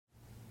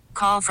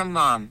Call from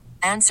mom.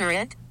 Answer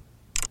it.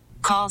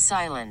 Call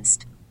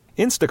silenced.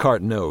 Instacart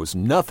knows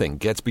nothing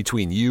gets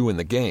between you and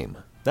the game.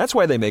 That's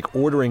why they make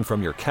ordering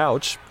from your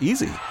couch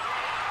easy.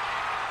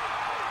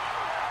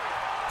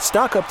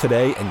 Stock up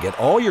today and get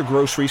all your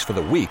groceries for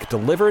the week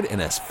delivered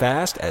in as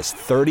fast as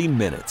 30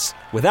 minutes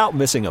without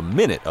missing a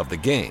minute of the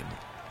game.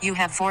 You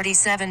have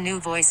 47 new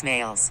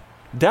voicemails.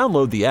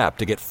 Download the app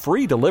to get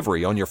free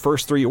delivery on your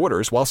first 3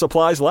 orders while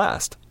supplies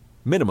last.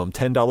 Minimum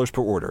 $10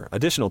 per order.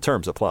 Additional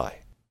terms apply.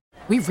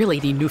 We really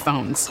need new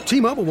phones.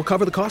 T-Mobile will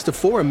cover the cost of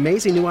 4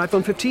 amazing new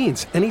iPhone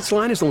 15s, and each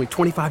line is only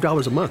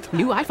 $25 a month.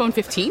 New iPhone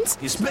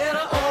 15s? It's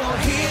better over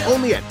here.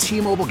 Only at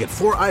T-Mobile, get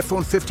 4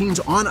 iPhone 15s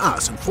on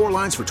us and 4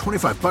 lines for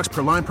 $25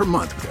 per line per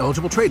month with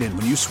eligible trade-in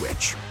when you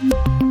switch.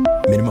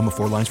 Minimum of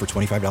 4 lines for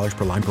 $25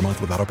 per line per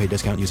month with autopay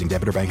discount using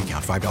debit or bank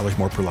account. $5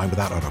 more per line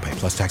without autopay,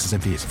 plus taxes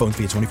and fees. Phone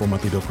fee at 24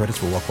 monthly bill credits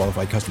for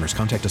well-qualified customers.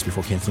 Contact us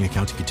before canceling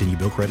account to continue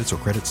bill credits or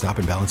credit stop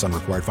and balance on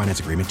required finance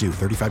agreement due.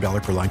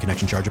 $35 per line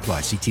connection charge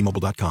applies. See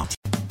T-Mobile.com.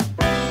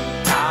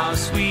 How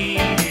sweet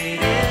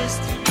it is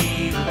to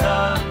be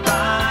loved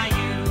by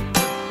you.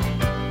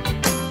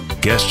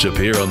 Guests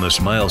appear on the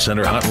Smile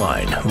Center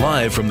Hotline,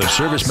 live from the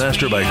Service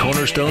Master by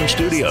Cornerstone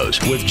Studios,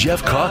 with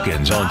Geoff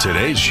Calkins on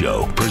today's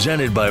show,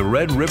 presented by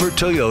Red River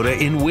Toyota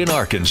in Wynn,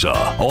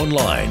 Arkansas.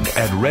 Online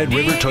at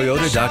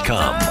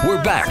redrivertoyota.com.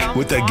 We're back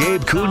with the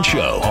Gabe Kuhn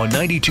Show on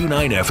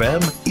 92.9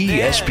 FM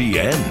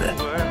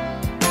ESPN.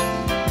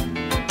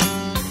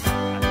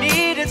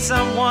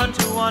 Someone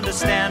to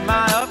understand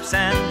my ups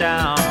and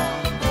downs.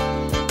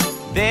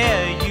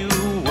 There you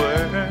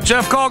were.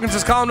 Geoff Calkins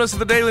is columnist of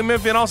the Daily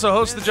Memphian, also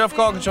hosts the Geoff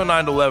Calkins Show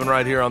 9 to 11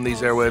 right here on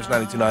these airwaves,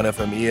 92.9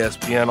 FM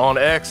ESPN, on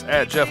X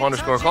at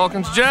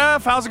Jeff_Calkins.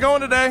 Jeff, how's it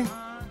going today?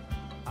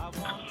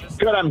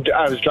 Good.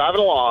 I was driving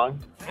along,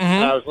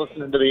 and I was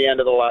listening to the end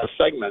of the last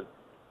segment,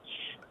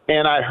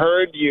 and I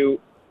heard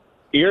you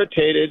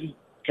irritated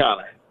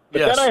Connor. But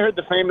Yes. then I heard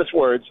the famous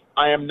words,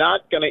 I am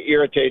not going to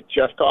irritate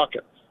Geoff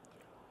Calkins.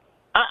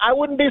 I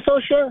wouldn't be so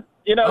sure.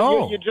 You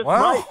know, you just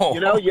might. You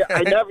know,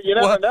 okay. You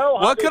never know.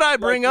 What could I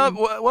bring up?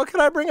 What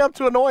could I bring up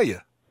to annoy you?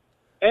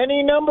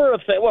 Any number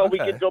of things. Well, Okay. we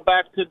could go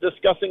back to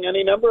discussing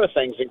any number of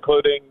things,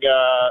 including,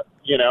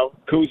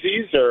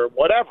 koozies or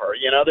whatever.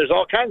 You know, there's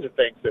all kinds of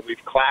things that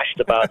we've clashed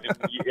about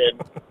in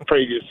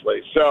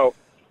previously. So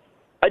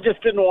I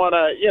just didn't want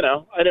to,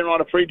 I didn't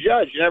want to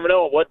prejudge. You never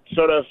know what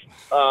sort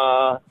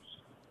of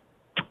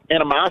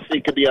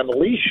animosity could be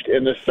unleashed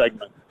in this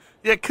segment.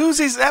 Yeah,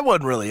 koozies, that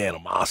wasn't really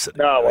animosity.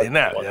 No,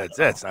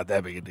 that's not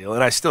that big a deal.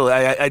 And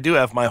I do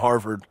have my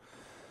Harvard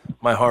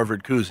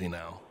koozie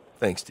now,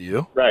 thanks to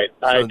you. Right.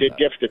 So, I did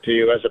gift it to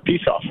you as a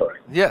peace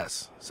offering.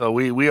 Yes. So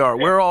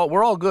we're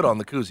all good on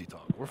the koozie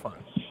talk. We're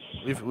fine.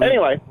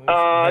 Anyway,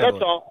 that's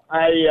all.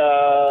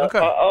 Okay.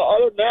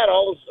 Other than that,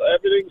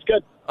 everything's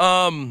good.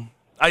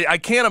 I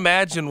can't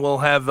imagine we'll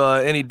have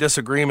any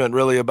disagreement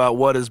really about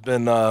what has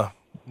been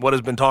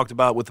talked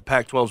about with the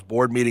Pac-12's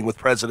board meeting with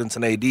presidents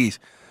and ADs.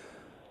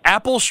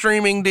 Apple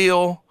streaming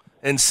deal,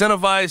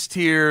 incentivized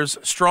tiers,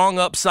 strong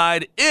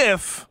upside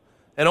if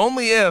and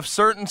only if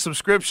certain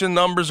subscription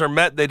numbers are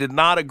met. They did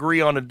not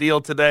agree on a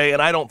deal today,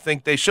 and I don't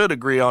think they should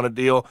agree on a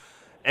deal.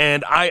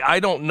 And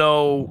I don't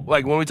know,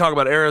 like when we talk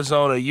about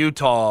Arizona,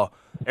 Utah,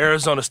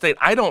 Arizona State,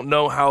 I don't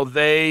know how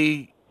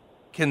they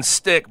can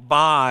stick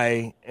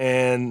by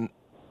and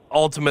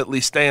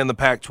ultimately stay in the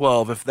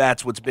Pac-12 if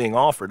that's what's being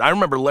offered. I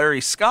remember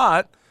Larry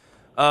Scott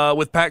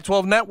with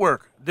Pac-12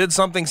 Network did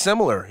something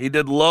similar. He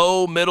did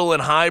low, middle,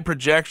 and high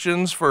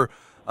projections for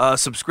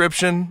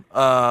subscription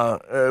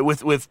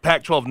with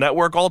Pac-12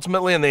 Network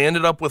ultimately, and they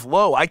ended up with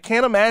low. I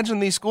can't imagine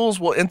these schools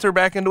will enter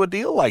back into a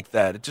deal like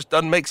that. It just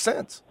doesn't make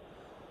sense.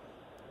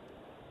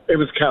 It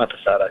was kind of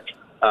pathetic,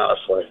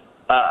 honestly.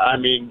 I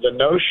mean, the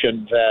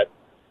notion that,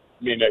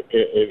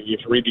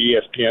 if you read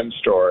the ESPN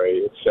story,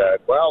 it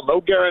said, well,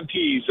 no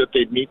guarantees that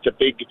they'd meet the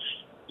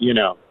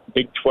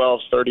Big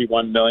 12's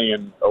 $31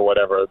 million or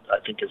whatever, I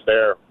think is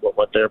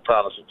what they're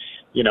promising.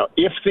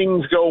 If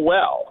things go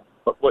well.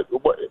 But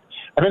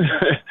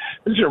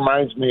this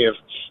reminds me of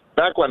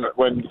back when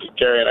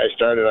Gary and I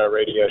started our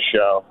radio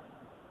show.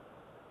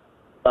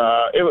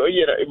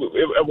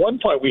 At one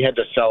point we had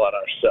to sell it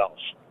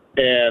ourselves,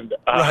 and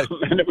Right.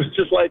 and it was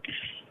just like,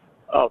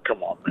 oh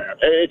come on, man!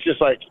 It's just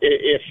like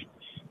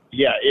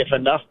if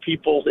enough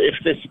people,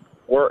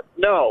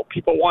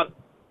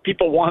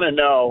 people want to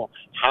know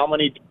how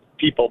many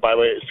people. By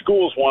the way,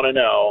 schools want to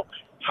know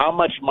how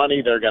much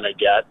money they're going to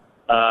get,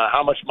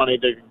 how much money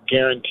they're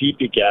guaranteed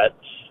to get.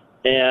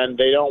 And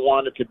they don't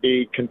want it to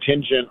be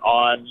contingent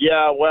on,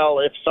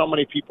 if so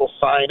many people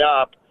sign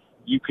up,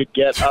 you could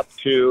get up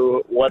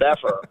to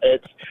whatever.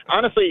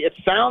 Honestly, it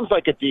sounds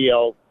like a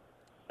deal,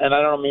 and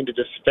I don't mean to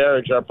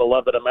disparage our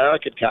beloved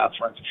American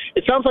Conference.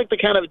 It sounds like the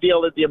kind of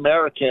deal that the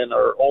American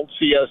or old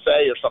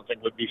CSA or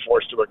something would be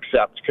forced to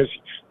accept, because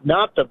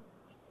not the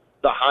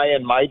high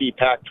and mighty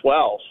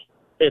Pac-12.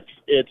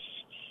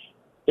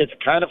 It's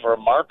kind of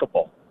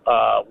remarkable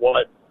what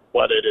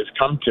it has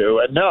come to.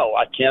 And no,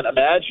 I can't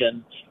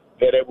imagine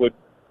that it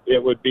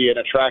would be an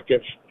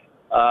attractive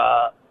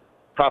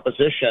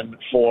proposition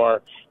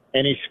for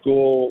any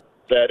school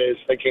that is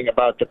thinking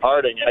about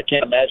departing. I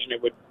can't imagine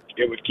it would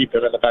keep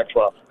them in the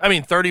Pac-12. I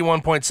mean,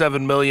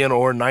 $31.7 million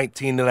or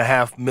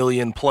 $19.5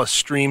 million plus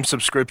stream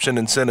subscription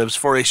incentives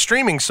for a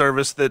streaming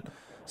service that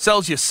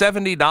sells you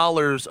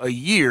 $70 a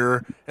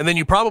year, and then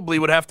you probably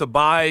would have to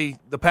buy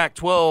the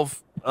Pac-12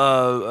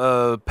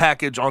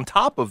 package on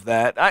top of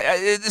that.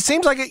 It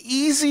seems like an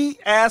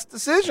easy-ass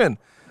decision.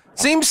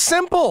 Seems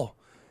simple.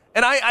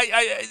 And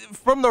I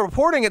from the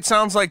reporting, it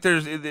sounds like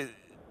there's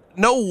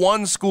no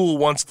one school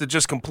wants to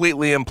just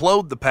completely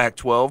implode the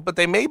Pac-12, but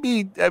they may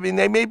be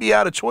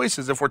out of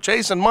choices. If we're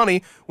chasing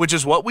money, which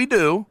is what we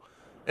do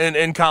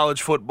in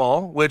college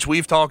football, which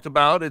we've talked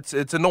about,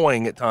 it's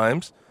annoying at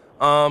times.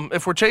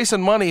 If we're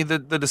chasing money, the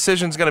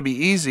decision's going to be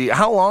easy.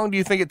 How long do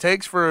you think it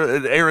takes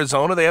for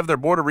Arizona? They have their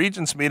Board of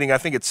Regents meeting, I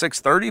think, at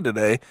 6:30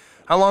 today.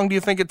 How long do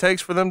you think it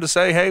takes for them to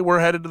say, hey, we're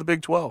headed to the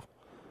Big 12?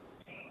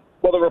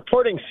 Well, the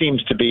reporting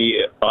seems to be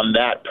on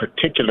that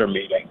particular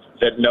meeting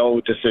that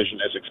no decision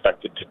is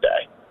expected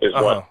today, is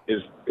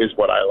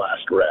what I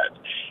last read.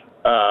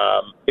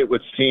 It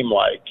would seem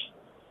like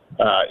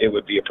it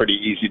would be a pretty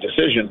easy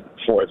decision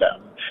for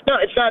them. Now,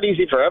 it's not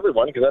easy for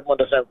everyone because everyone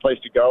doesn't have a place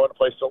to go and a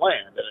place to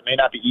land. And it may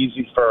not be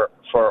easy for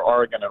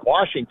Oregon and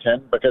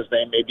Washington because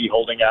they may be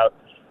holding out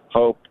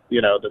hope,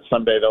 that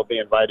someday they'll be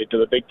invited to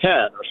the Big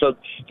Ten. So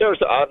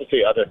there's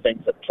obviously other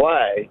things at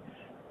play.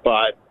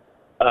 But,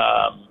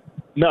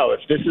 no, if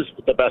this is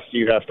the best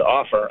you have to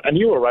offer, and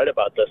you were right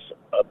about this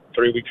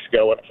 3 weeks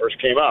ago when it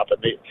first came up,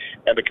 and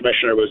the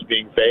commissioner was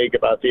being vague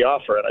about the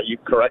offer, and you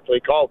correctly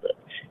called it.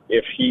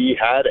 If he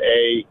had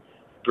a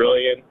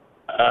brilliant,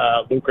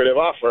 lucrative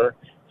offer,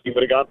 he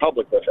would have gone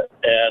public with it,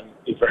 and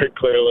he very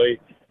clearly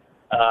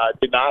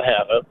did not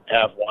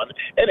have one.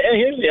 And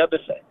here's the other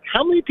thing: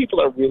 how many people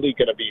are really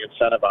going to be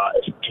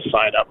incentivized to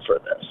sign up for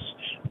this?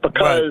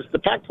 Because the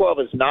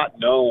Pac-12 is not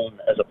known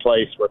as a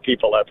place where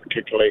people are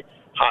particularly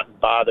hot and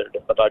bothered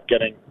about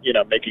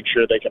making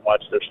sure they can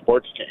watch their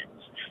sports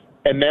teams.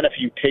 And then if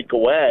you take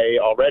away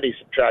already,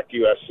 subtract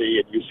USC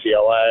and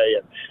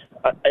UCLA,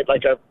 and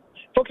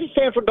folks in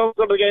Stanford don't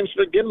go to the games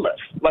to begin with.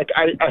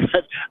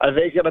 Are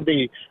they going to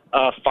be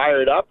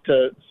fired up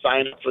to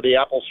sign up for the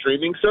Apple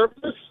streaming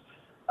service?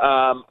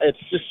 It's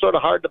just sort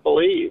of hard to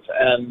believe.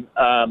 And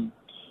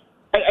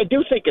I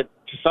do think it,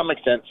 to some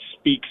extent,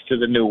 speaks to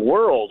the new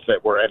world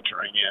that we're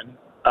entering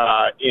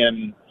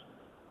in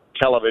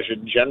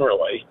television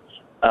generally.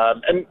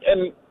 And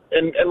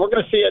we're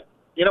going to see it.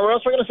 Where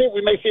else we're going to see it?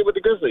 We may see it with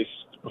the Grizzlies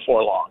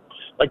before long.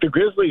 The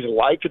Grizzlies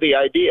like the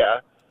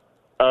idea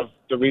of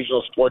the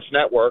regional sports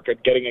network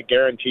and getting a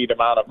guaranteed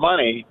amount of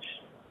money,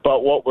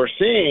 but what we're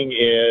seeing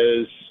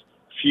is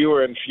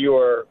fewer and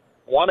fewer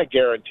want to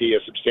guarantee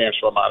a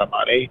substantial amount of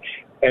money,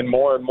 and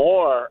more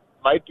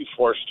might be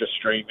forced to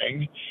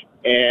streaming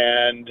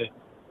and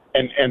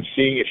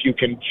seeing if you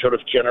can sort of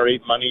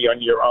generate money on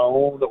your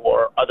own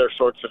or other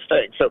sorts of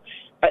things. So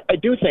I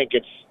do think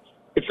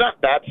it's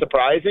not that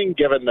surprising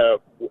given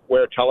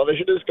where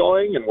television is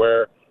going and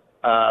where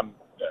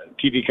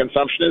TV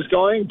consumption is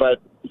going,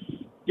 but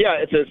yeah,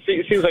 it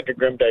seems like a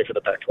grim day for the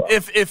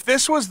Pac-12. If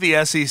this was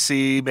the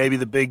SEC, maybe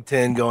the Big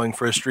Ten going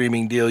for a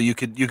streaming deal, you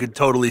could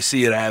totally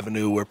see an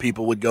avenue where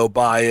people would go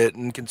buy it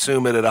and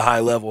consume it at a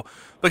high level.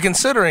 But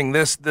considering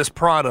this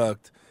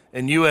product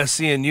and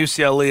USC and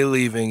UCLA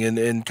leaving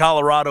and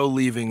Colorado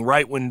leaving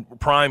right when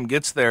Prime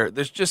gets there,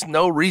 there's just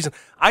no reason.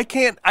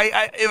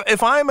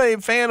 If I'm a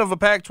fan of a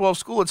Pac-12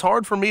 school, it's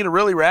hard for me to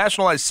really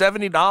rationalize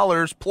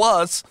 $70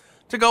 plus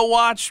to go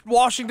watch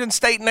Washington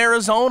State and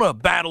Arizona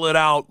battle it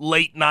out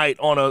late night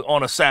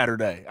on a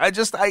Saturday.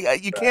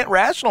 You can't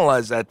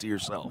rationalize that to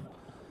yourself.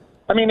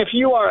 I mean, if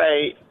you're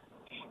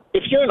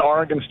an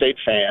Oregon State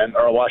fan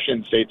or a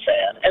Washington State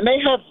fan, and they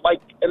have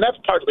and that's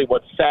partly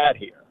what's sad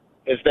here,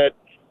 is that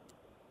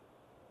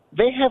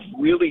they have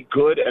really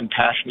good and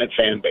passionate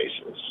fan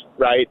bases,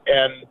 right?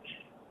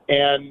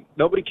 And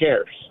nobody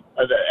cares.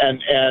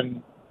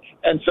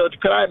 And so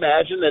could I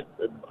imagine that,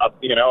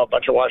 a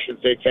bunch of Washington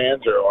State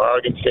fans or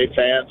Oregon State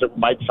fans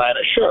might sign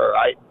it? Sure.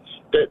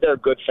 They're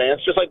good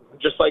fans,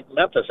 just like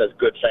Memphis has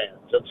good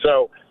fans. And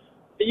so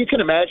you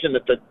can imagine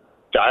that the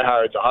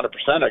diehards 100%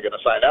 are going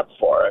to sign up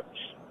for it,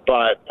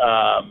 but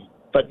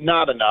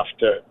not enough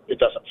it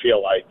doesn't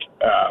feel like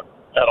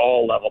at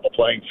all level the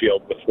playing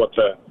field with what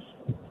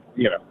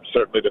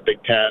certainly the Big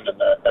Ten and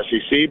the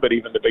SEC, but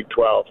even the Big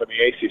 12 and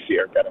the ACC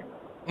are getting.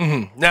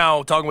 Mm-hmm.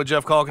 Now, talking with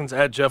Geoff Calkins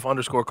at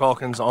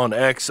Jeff_Calkins on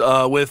X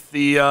with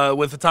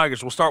the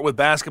Tigers. We'll start with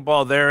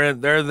basketball. They're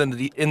in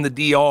the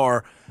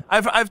DR.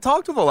 I've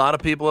talked with a lot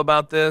of people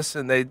about this,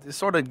 and they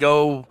sort of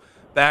go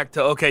back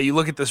to, okay, you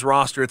look at this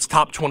roster, it's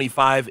top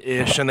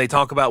 25-ish, and they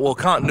talk about, well,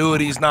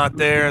 continuity's not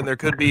there, and there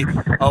could be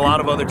a lot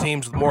of other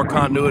teams with more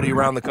continuity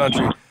around the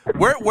country.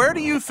 Where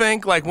do you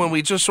think, when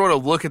we just sort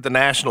of look at the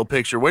national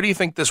picture, where do you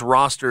think this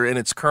roster in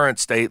its current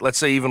state, let's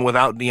say even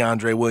without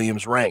DeAndre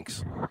Williams,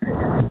 ranks?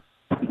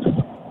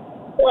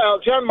 Well,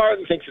 John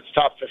Martin thinks it's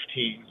top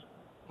 15.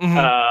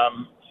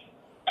 Mm-hmm.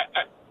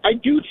 I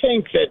do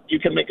think that you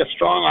can make a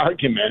strong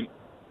argument.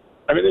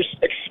 I mean, there's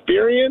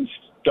experienced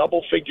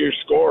double-figure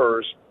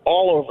scorers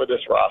all over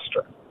this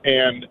roster.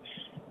 And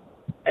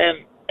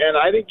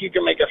I think you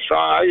can make a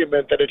strong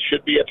argument that it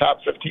should be a top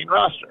 15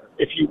 roster.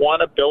 If you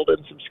want to build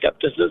in some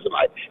skepticism,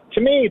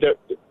 to me,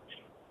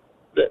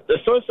 the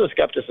source of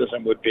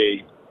skepticism would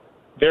be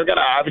they're going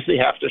to obviously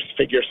have to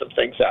figure some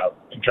things out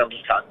in terms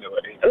of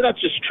continuity. I mean, that's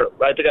just true,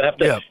 right? They're going to have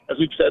to, as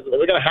we've said,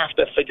 they're going to have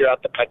to figure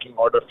out the pecking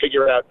order,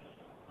 figure out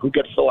who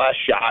gets the last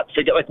shot,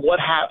 figure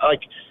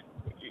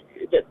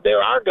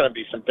there are going to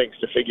be some things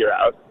to figure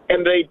out,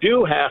 and they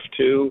do have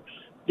to.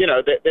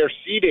 Their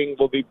seeding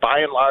will be by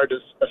and large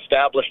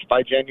established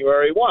by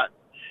January 1.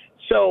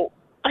 So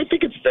I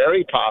think it's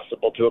very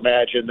possible to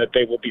imagine that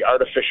they will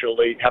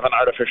have an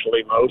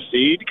artificially low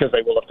seed because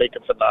they will have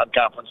taken some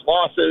non-conference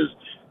losses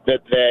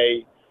that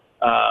they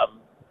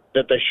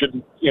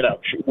shouldn't,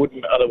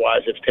 wouldn't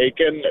otherwise have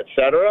taken, et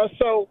cetera.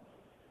 So,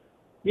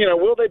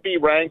 will they be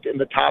ranked in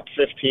the top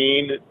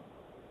 15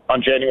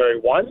 on January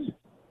 1?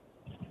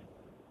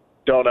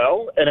 Don't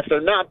know. And if they're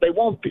not, they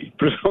won't be.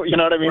 You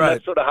know what I mean? Right.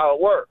 That's sort of how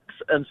it works.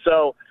 And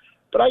so,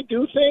 but I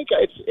do think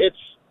it's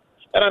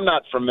and I'm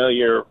not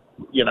familiar,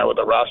 with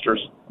the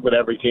rosters with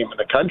every team in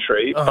the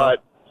country,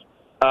 but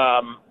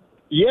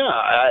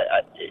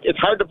it's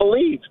hard to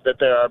believe that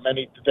there are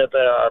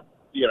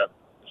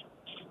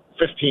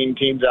 15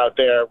 teams out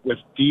there with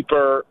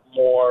deeper,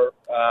 more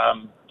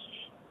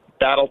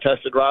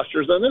battle-tested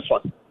rosters than this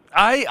one.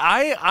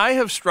 I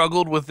have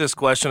struggled with this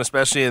question,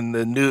 especially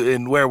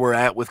in where we're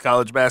at with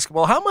college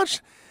basketball. How much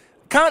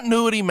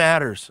continuity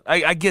matters?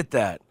 I get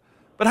that.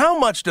 But how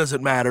much does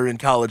it matter in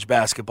college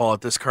basketball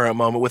at this current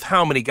moment with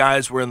how many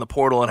guys were in the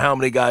portal and how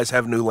many guys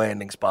have new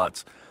landing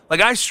spots?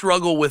 I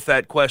struggle with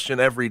that question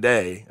every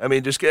day.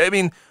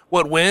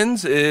 What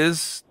wins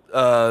is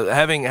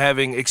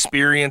having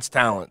experienced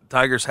talent.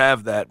 Tigers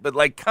have that.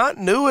 But,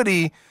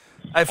 continuity,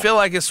 I feel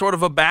like is sort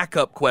of a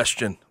backup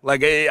question.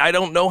 I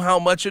don't know how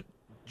much it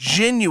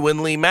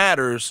genuinely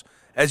matters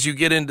as you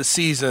get into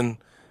season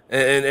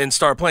and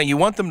start playing. You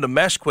want them to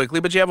mesh quickly,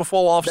 but you have a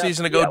full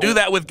offseason to go do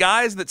that with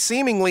guys that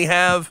seemingly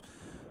have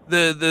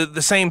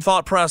the same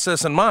thought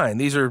process in mind.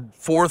 These are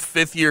 4th,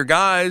 5th year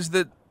guys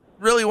that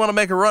really want to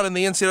make a run in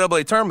the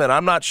NCAA tournament.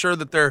 I'm not sure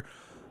that they're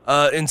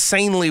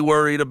insanely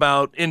worried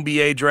about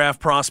NBA draft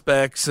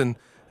prospects and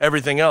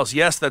everything else.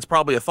 Yes, that's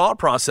probably a thought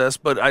process,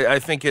 but I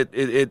think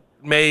it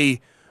may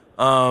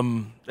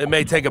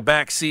take a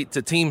back seat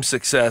to team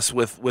success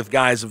with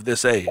guys of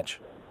this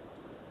age.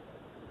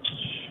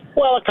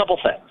 Well, a couple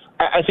things.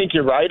 I think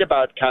you're right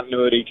about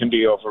continuity can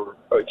be overstated.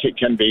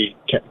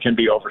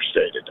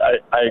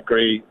 I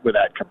agree with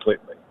that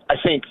completely. I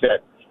think that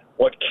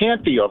what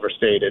can't be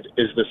overstated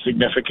is the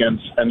significance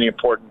and the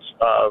importance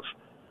of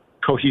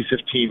cohesive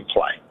team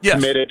play. Yes.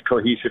 Committed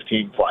cohesive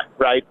team play.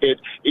 Right?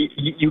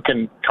 You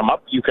can come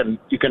up, you can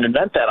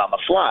invent that on the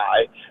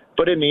fly,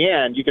 but in the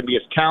end, you can be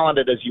as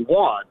talented as you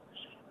want.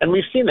 And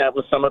we've seen that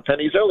with some of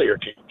Penny's earlier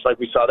teams.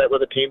 We saw that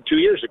with a team 2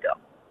 years ago.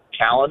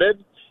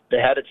 Talented. They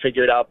had it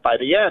figured out by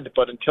the end,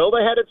 but until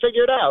they had it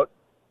figured out,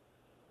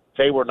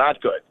 they were not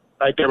good.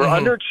 Right? They were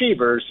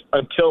underachievers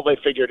until they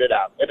figured it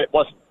out. And it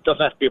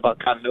doesn't have to be about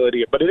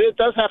continuity, but it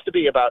does have to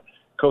be about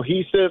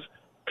cohesive,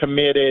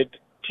 committed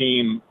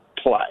team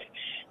play.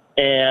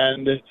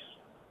 And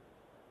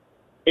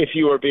if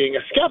you were being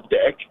a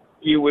skeptic,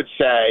 you would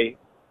say,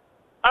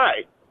 all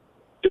right,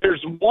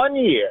 there's 1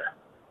 year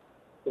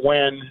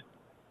when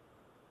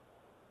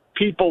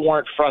people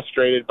weren't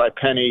frustrated by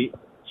Penny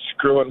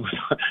screwing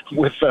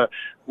with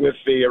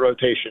the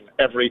rotation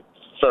every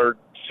third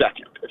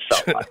second, it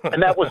felt like.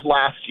 And that was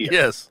last year.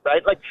 Yes.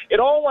 Right? It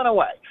all went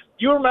away.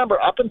 You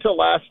remember up until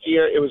last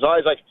year, it was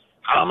always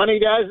how many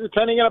guys is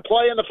Penny going to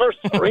play in the first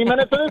 3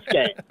 minutes of this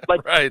game?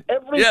 Right.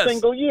 Every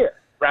single year,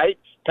 right?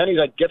 Penny's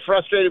get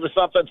frustrated with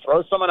something,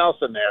 throw someone else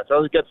in there.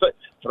 Throw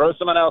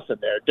someone else in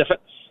there.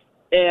 Different.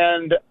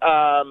 And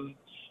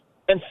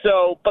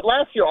so, but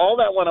last year, all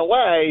that went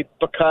away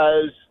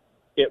because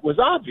it was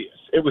obvious.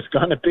 It was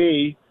going to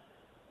be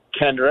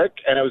Kendrick,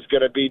 and it was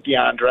going to be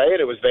DeAndre, and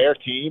it was their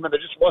team, and there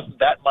just wasn't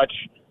that much.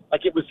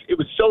 It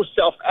was so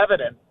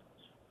self-evident,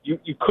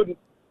 you couldn't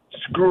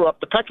screw up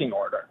the pecking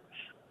order.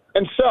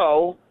 And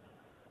so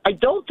I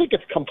don't think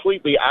it's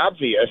completely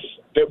obvious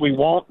that we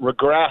won't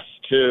regress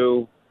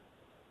to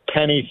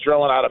Penny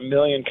throwing out a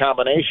million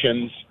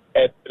combinations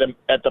at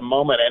the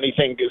moment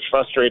anything is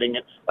frustrating.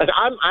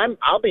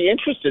 I'll be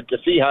interested to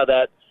see how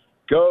that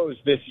goes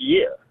this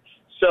year.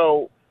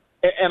 So.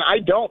 And I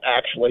don't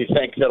actually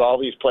think that all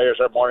these players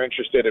are more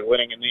interested in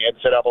winning in the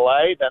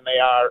NCAA than they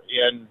are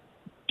in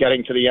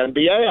getting to the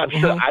NBA. I'm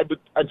sure I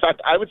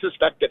would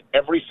suspect that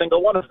every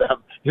single one of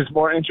them is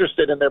more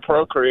interested in their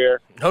pro career.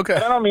 Okay.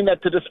 And I don't mean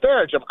that to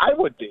disparage them. I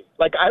would be.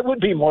 I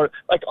would be more,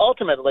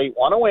 ultimately,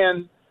 want to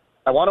win.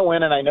 I want to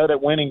win, and I know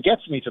that winning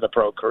gets me to the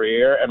pro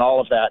career and all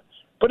of that.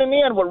 But in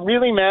the end, what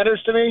really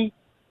matters to me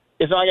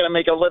is am I going to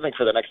make a living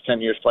for the next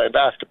 10 years playing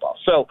basketball.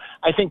 So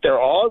I think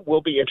they're all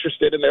will be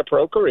interested in their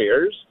pro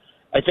careers.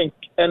 I think,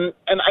 and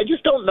I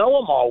just don't know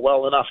them all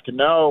well enough to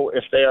know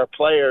if they are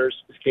players.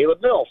 Is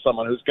Caleb Mills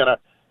someone who's going to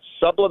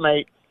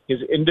sublimate his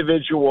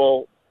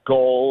individual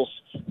goals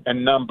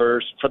and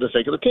numbers for the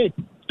sake of the team?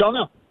 Don't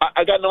know.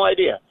 I got no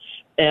idea.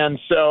 And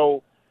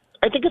so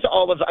I think it's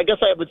all of – I guess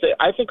I would say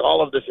I think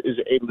all of this is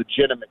a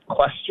legitimate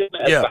question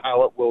as to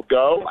how it will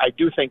go. I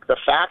do think the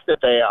fact that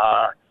they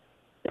are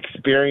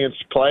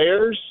experienced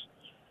players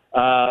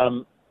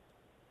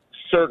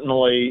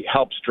certainly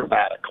helps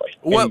dramatically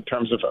in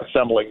terms of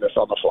assembling this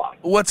on the fly.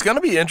 What's going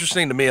to be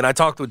interesting to me, and I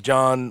talked with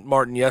John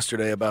Martin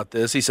yesterday about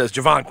this, he says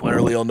Javon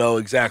clearly will know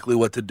exactly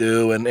what to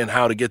do and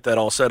how to get that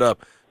all set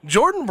up.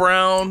 Jordan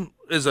Brown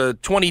is a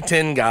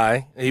 2010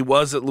 guy. He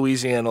was at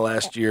Louisiana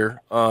last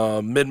year,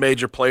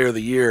 mid-major player of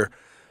the year.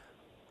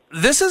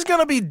 This is going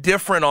to be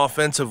different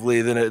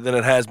offensively than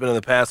it has been in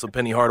the past with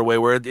Penny Hardaway,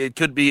 where it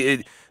could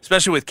be,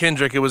 especially with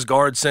Kendrick, it was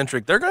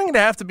guard-centric. They're going to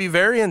have to be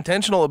very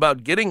intentional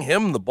about getting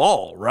him the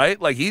ball, right?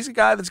 Like, he's a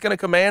guy that's going to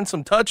command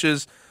some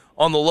touches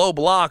on the low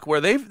block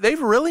where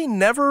they've really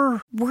never...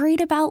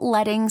 Worried about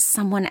letting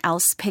someone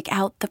else pick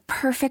out the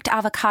perfect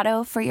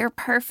avocado for your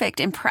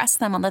perfect impress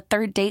them on the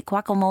third date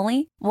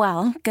guacamole?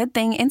 Well, good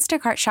thing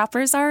Instacart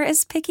shoppers are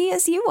as picky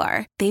as you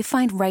are. They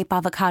find ripe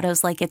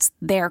avocados like it's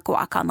their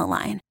guac on the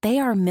line. They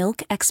are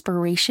milk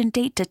expiration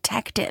date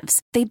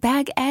detectives. They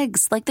bag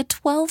eggs like the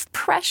 12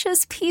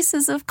 precious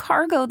pieces of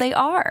cargo they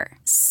are.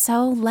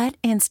 So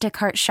let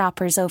Instacart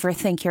shoppers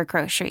overthink your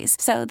groceries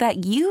so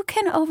that you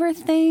can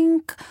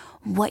overthink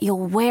what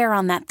you'll wear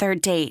on that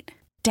third date.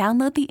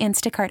 Download the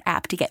Instacart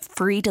app to get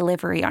free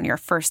delivery on your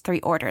first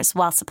 3 orders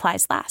while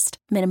supplies last.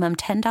 Minimum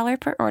 $10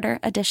 per order.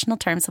 Additional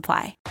terms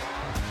apply.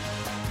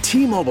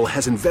 T-Mobile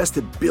has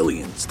invested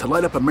billions to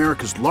light up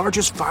America's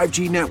largest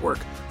 5G network,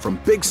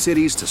 from big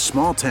cities to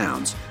small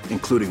towns,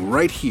 including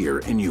right here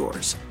in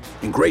yours.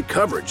 And great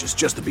coverage is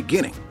just the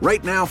beginning.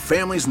 Right now,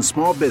 families and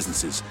small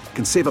businesses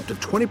can save up to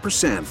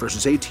 20%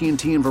 versus AT&T and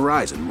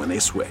Verizon when they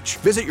switch.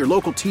 Visit your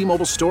local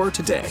T-Mobile store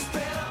today.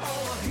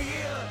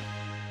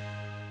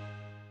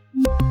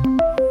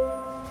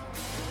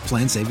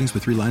 Plan savings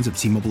with 3 lines of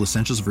T-Mobile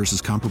Essentials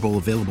versus comparable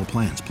available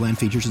plans. Plan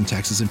features and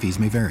taxes and fees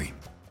may vary.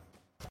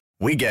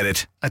 We get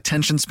it.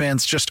 Attention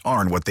spans just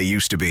aren't what they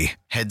used to be.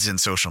 Heads in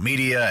social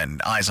media and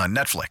eyes on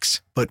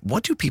Netflix. But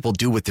what do people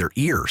do with their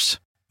ears?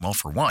 Well,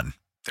 for one,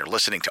 they're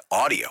listening to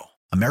audio.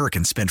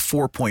 Americans spend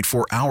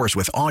 4.4 hours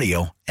with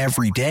audio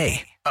every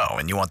day. Oh,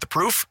 and you want the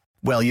proof?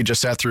 Well, you just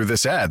sat through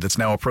this ad that's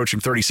now approaching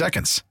 30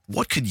 seconds.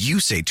 What could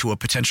you say to a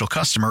potential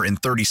customer in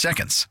 30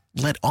 seconds?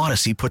 Let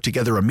Odyssey put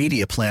together a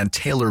media plan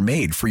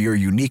tailor-made for your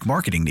unique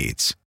marketing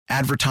needs.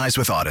 Advertise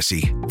with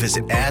Odyssey.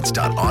 Visit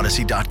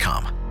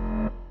ads.odyssey.com.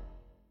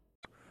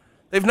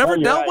 They've never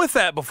dealt with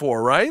that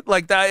before, right?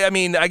 Like that. I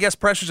mean, I guess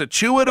pressure's a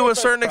Chua to a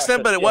certain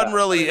extent, but it wasn't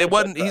really. It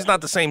wasn't. He's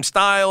not the same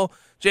style.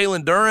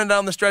 Jalen Duren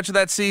down the stretch of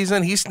that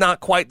season, he's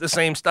not quite the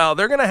same style.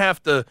 They're going to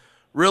have to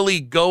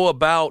really go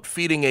about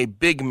feeding a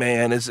big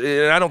man.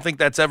 I don't think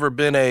that's ever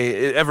been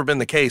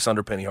the case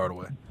under Penny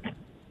Hardaway.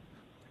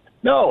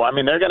 No, I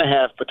mean, they're going to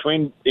have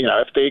between,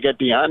 if they get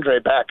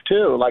DeAndre back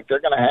too, like they're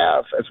going to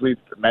have, as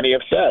many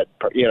have said,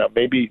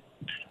 maybe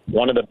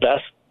one of the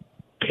best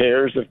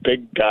pairs of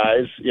big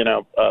guys,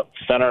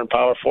 center and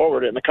power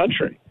forward in the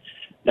country.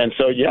 And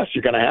so, yes,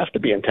 you're going to have to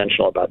be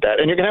intentional about that.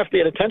 And you're going to have to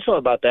be intentional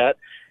about that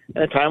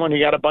at a time when you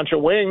got a bunch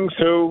of wings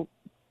who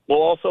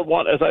will also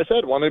want, as I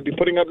said, want to be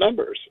putting up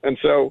numbers. And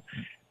so,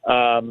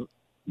 I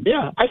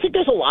think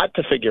there's a lot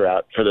to figure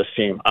out for this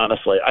team,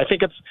 honestly. I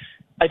think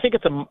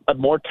it's a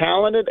more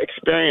talented,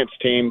 experienced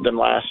team than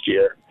last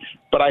year,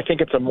 but I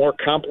think it's a more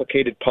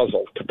complicated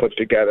puzzle to put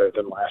together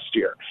than last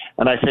year.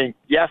 And I think,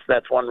 yes,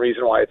 that's one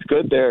reason why it's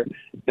good. They're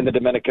in the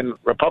Dominican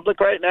Republic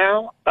right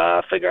now,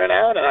 figuring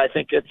out. And I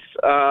think it's,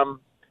 and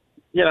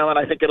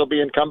I think it'll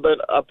be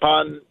incumbent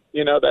upon,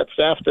 that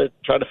staff to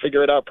try to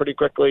figure it out pretty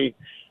quickly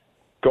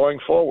going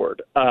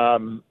forward. I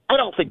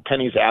don't think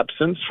Penny's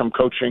absence from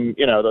coaching,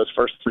 those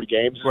first 3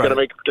 games is going to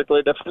make a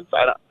particular difference.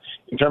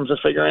 In terms of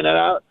figuring it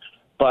out,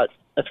 but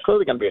it's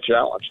clearly going to be a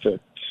challenge to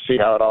see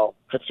how it all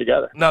fits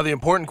together. Now, the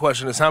important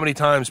question is how many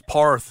times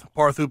Parth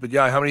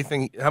Upadhyay,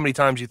 how many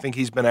times do you think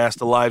he's been asked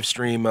to live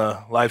stream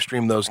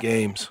those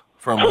games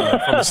from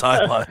the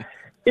sideline?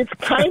 It's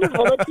kind of,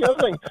 that's the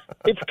other thing.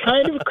 It's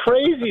kind of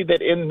crazy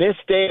that in this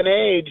day and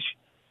age,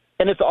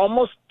 and it's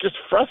almost just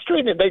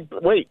frustrating.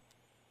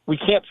 We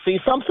can't see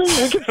something?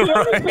 We can see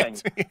everything.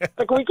 Yeah.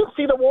 Like, we can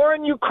see the war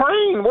in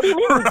Ukraine. What do you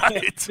mean we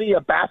can't see a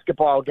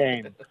basketball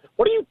game?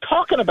 What are you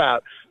talking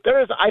about?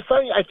 I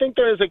think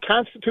there is a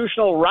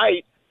constitutional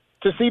right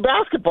to see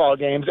basketball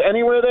games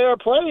anywhere they are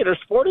played or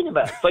sporting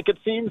events. Like, it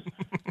seems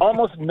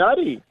almost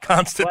nutty.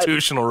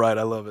 Constitutional right.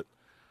 I love it.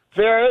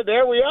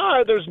 There we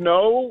are. There's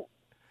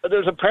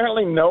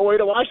apparently no way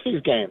to watch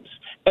these games.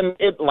 And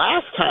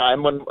last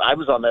time when I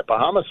was on that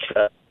Bahamas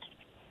trip,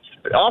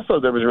 also,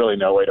 there was really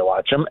no way to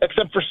watch them,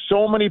 except for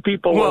so many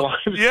people were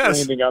live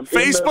streaming them.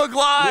 Facebook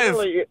Live.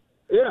 It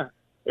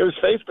was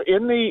Facebook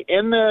in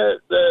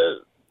the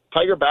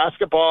Tiger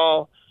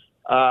basketball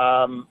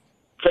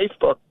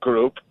Facebook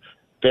group.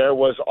 There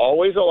was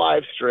always a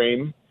live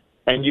stream,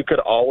 and you could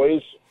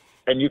always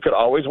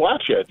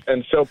watch it.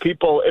 And so if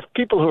people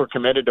who are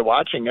committed to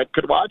watching it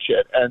could watch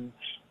it. And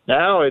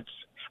now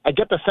I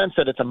get the sense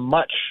that it's a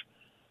much,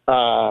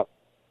 there's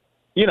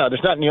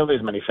not nearly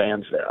as many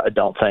fans there, I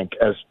don't think,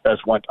 as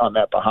went on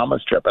that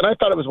Bahamas trip. And I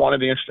thought it was one of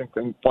the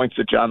interesting points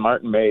that John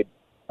Martin made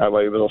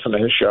while he was listening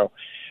to his show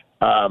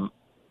a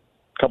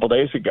couple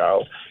days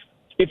ago.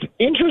 It's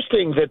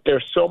interesting that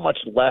there's so much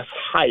less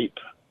hype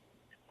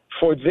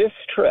for this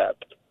trip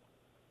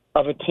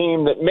of a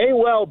team that may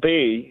well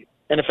be,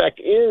 and in fact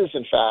is,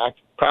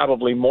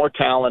 probably more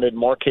talented,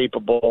 more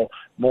capable,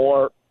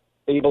 more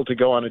able to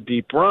go on a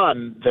deep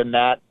run than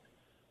that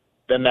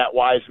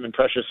Wiseman,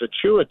 Precious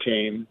Achiuwa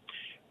team.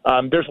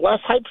 There's less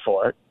hype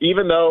for it,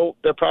 even though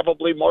they're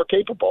probably more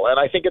capable. And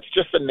I think it's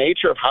just the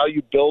nature of how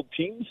you build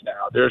teams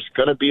now. There's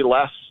going to be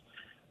less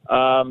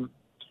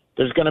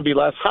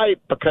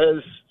hype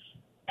because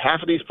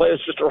half of these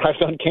players just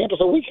arrived on campus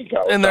a week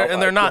ago. And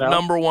they're not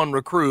number one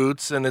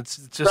recruits, and it's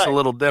just a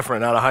little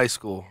different out of high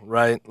school,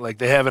 right? Like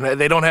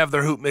they don't have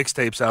their hoop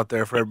mixtapes out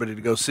there for everybody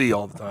to go see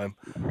all the time.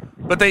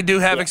 But they do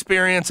have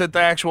experience at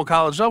the actual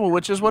college level,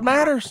 which is what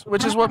matters. The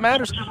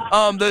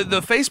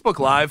Facebook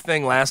Live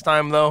thing last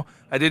time, though,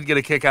 I did get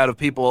a kick out of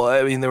people.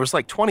 I mean, there was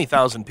like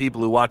 20,000 people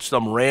who watched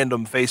some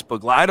random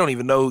Facebook Live. I don't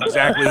even know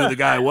exactly who the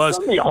guy was.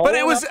 But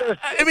it was,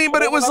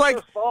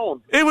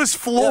 it was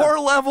floor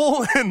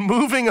level and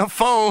moving a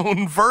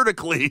phone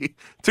vertically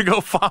to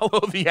go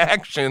follow the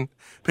action.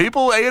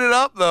 People ate it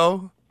up,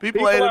 though.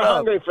 People ate it up. Are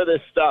hungry for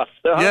this stuff.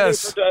 They're hungry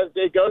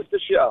it goes to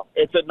show.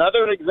 It's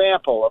another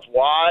example of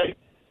why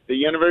the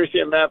University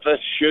of Memphis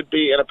should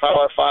be in a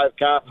Power 5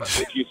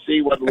 conference. If you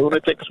see what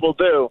lunatics will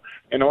do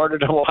in order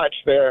to watch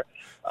their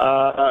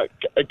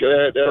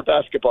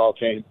basketball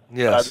team.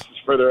 Yes. This is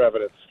further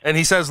evidence. And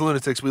he says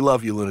lunatics. We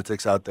love you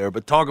lunatics out there.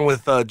 But talking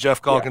with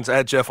Geoff Calkins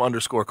at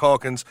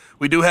Jeff_Calkins,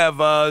 we do have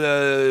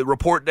a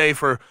report day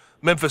for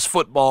Memphis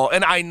football.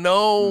 And I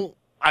know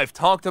I've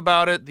talked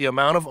about it. The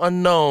amount of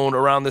unknown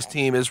around this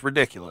team is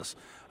ridiculous.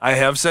 I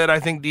have said I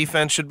think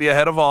defense should be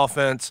ahead of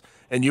offense.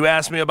 And you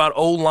asked me about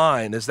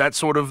O-line. Is that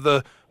sort of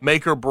the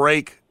make or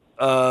break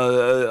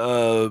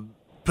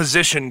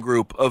position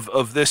group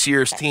of this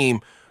year's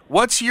team?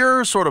 What's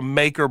your sort of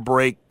make or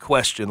break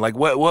question? Like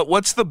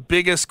what's the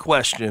biggest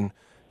question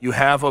you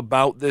have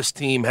about this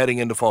team heading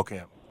into fall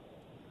camp?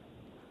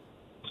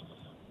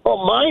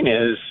 Well, mine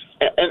is,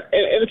 and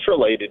it's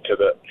related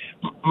to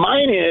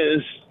mine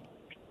is,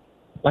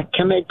 like,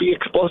 can they be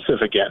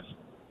explosive again?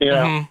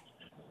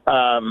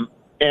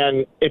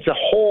 And it's a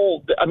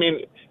whole, I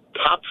mean,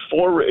 top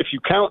four, if you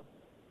count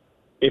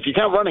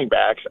running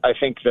backs, I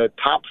think the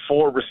top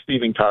four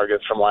receiving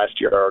targets from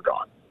last year are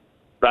gone,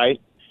 right?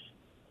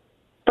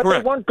 But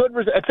Correct. They weren't good,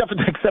 except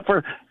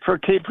for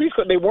Cade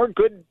Prescott, they weren't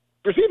good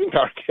receiving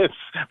targets,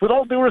 with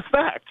all due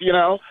respect.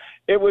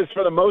 It was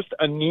for the most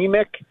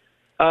anemic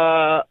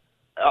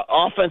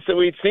offense that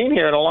we'd seen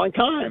here in a long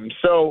time.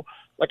 So,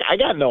 like, I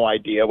got no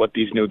idea what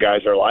these new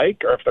guys are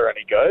like or if they're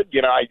any good.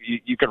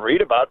 You can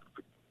read about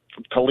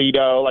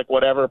Toledo, like,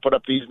 whatever, put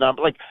up these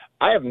numbers. Like,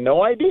 I have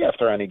no idea if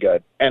they're any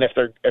good and if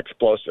they're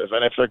explosive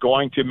and if they're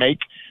going to make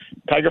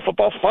Tiger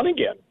football fun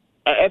again.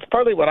 That's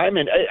partly what I'm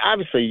in.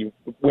 Obviously,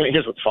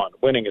 here's what's fun.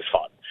 Winning is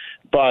fun.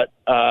 But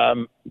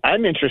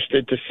I'm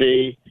interested to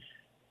see,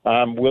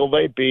 will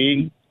they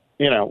be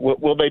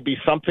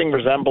something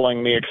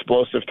resembling the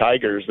explosive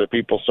Tigers that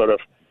people sort of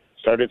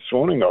started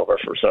swooning over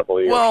for several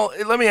years? Well,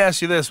 let me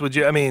ask you this.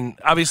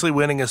 Obviously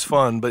winning is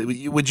fun, but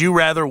would you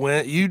rather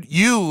win?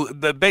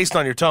 Based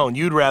on your tone,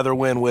 you'd rather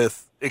win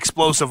with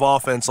explosive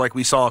offense like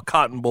we saw a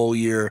Cotton Bowl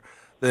year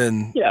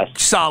than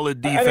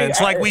solid defense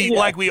like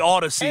we ought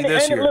to see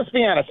this year. Let's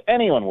be honest,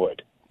 anyone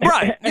would.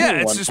 Right, yeah,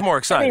 it's just more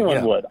exciting.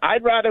 Anyone would.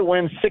 I'd rather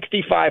win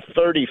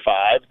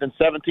 65-35 than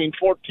 17-14.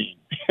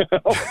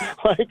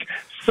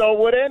 So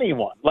would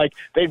anyone. Like,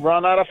 they'd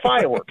run out of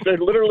fireworks. There are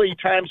literally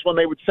times when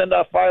they would send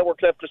out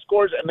fireworks after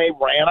scores, and they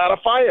ran out of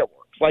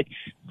fireworks. Like,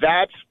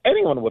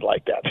 anyone would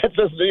like that. That's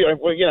just,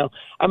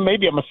 I'm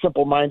a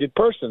simple-minded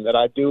person that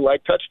I do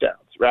like touchdowns,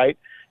 right?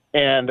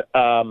 And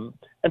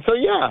so,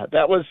 yeah,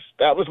 that was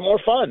more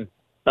fun.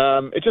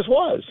 It just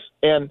was.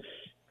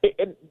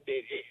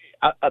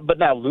 But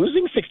now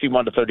losing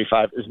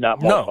 61-35 is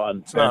not more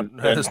fun. It's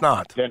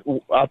not.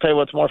 I'll tell you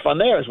what's more fun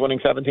there is winning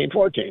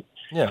 17-14.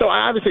 Yeah. So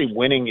obviously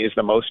winning is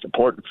the most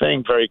important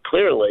thing, very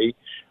clearly.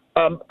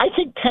 I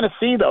think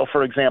Tennessee, though,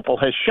 for example,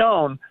 has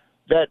shown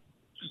that,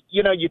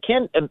 you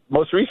can, and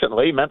most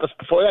recently, Memphis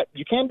before that,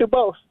 you can do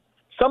both.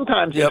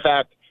 Sometimes, in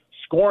fact,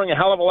 scoring a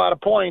hell of a lot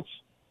of points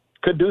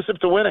conducive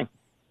to winning.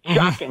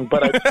 Shocking,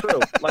 but it's true.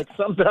 Like,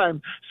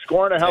 sometimes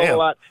scoring a hell of a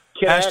lot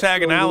can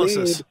Hashtag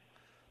analysis. lead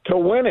to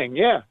winning,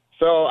 yeah.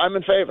 So I'm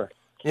in favor.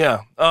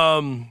 Yeah.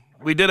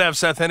 We did have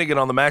Seth Hennigan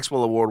on the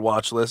Maxwell Award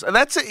watch list. And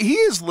he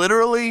is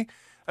literally,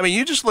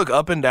 you just look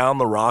up and down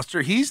the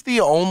roster. He's the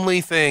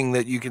only thing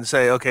that you can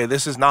say, okay,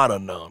 this is not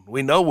unknown.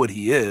 We know what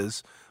he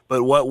is,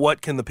 but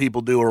what can the people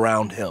do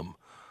around him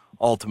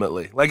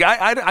ultimately? Like,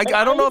 I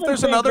don't know if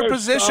there's another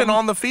position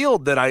on the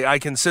field that I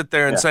can sit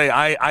there and say,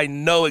 I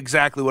know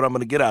exactly what I'm going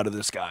to get out of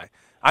this guy.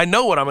 I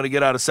know what I'm going to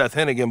get out of Seth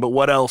Hennigan, but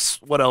what else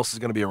is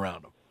going to be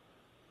around him?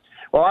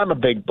 Well, I'm a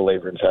big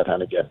believer in Seth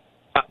Hennigan.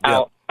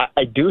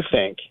 I do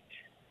think,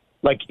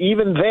 like,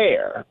 even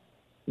there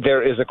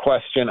is a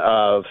question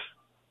of,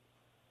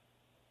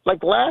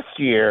 like, last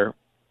year,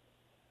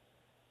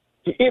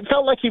 it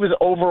felt like he was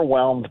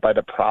overwhelmed by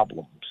the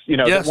problems,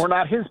 that were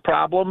not his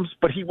problems,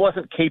 but he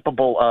wasn't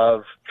capable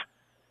of,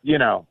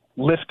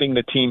 lifting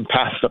the team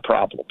past the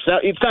problems. Now,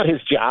 it's not his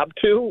job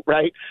to,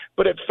 right?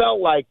 But it felt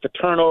like the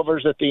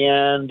turnovers at the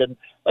end and,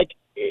 like,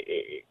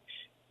 he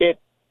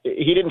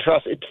didn't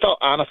trust. It felt,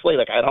 honestly,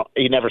 like,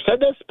 he never said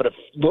this, but it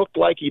looked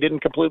like he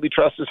didn't completely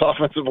trust his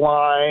offensive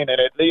line. And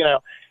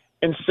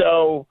and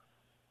so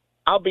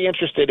I'll be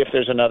interested if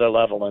there's another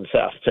level in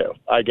Seth too,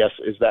 I guess,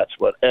 that's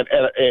what,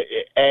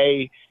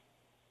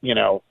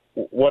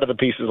 what do the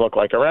pieces look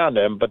like around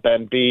him? But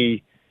then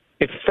B,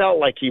 it felt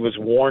like he was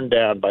worn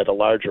down by the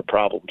larger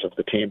problems of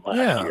the team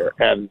last year.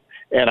 And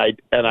I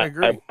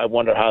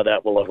wonder how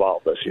that will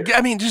evolve this year.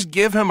 I mean, just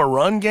give him a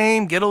run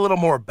game, get a little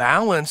more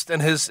balanced,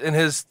 and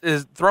his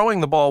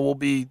throwing the ball will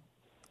be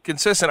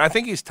consistent. I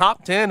think he's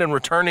top 10 in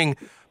returning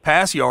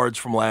pass yards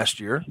from last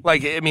year.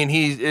 Like, I mean,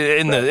 he's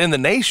in the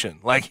nation.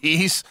 Like,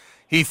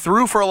 he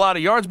threw for a lot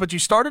of yards, but you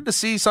started to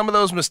see some of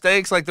those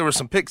mistakes. Like, there were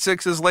some pick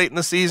sixes late in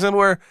the season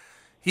where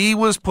he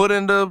was put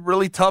into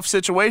really tough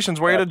situations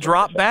where he had to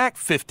drop back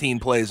 15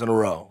 plays in a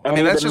row. I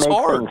mean, that's just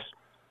hard.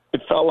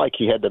 It felt like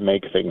he had to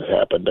make things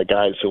happen to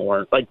guys who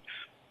weren't, like,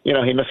 he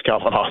missed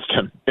Calvin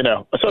Austin,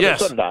 So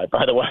did I,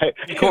 by the way.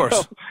 Of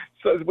course.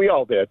 So we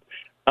all did.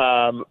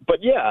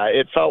 But, yeah,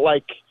 it felt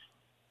like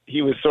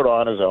he was sort of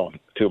on his own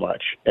too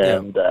much.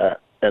 And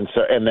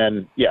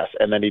then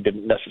he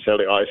didn't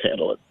necessarily always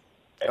handle it.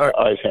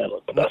 Always handle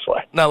it the best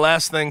way. Now,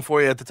 last thing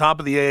for you. At the top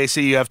of the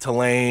AAC, you have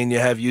Tulane, you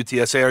have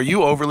UTSA. Are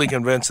you overly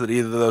convinced that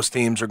either of those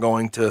teams are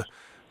going to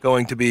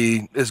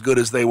be as good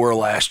as they were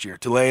last year?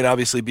 Tulane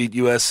obviously beat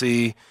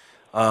USC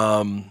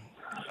in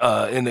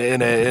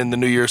the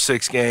New Year's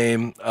Six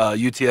game.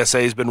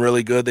 UTSA has been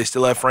really good. They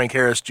still have Frank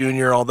Harris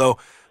Jr., although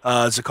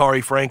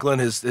Zachary Franklin,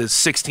 his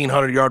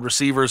 1,600-yard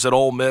receivers at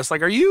Ole Miss.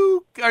 Like, are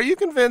you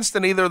convinced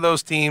in either of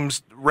those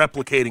teams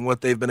replicating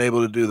what they've been able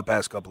to do the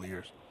past couple of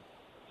years?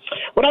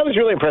 What I was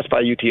really impressed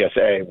by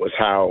UTSA was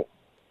how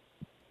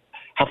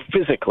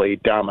physically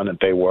dominant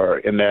they were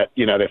in that,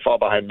 they fall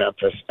behind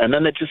Memphis, and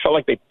then it just felt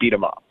like they beat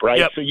them up, right?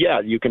 Yep. So,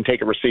 you can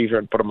take a receiver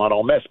and put them on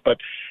Ole Miss, but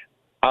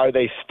are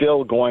they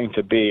still going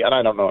to be – and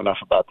I don't know enough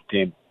about the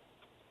team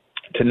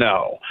to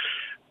know,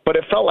 but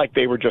it felt like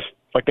they were just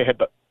 – like they had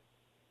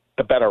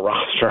the better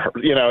roster.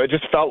 It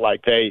just felt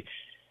like they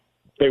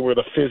were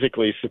the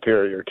physically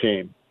superior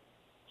team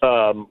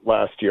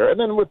last year. And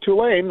then with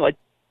Tulane, like,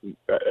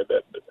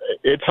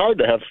 it's hard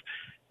to have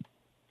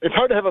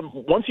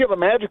once you have a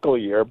magical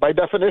year, by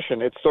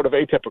definition, it's sort of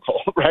atypical,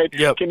 right?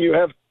 Yep. Can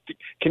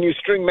you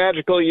string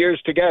magical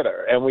years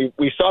together? And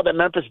we saw that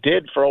Memphis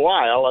did for a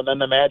while, and then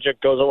the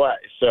magic goes away.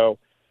 So,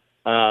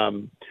 I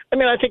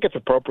think it's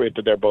appropriate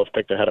that they're both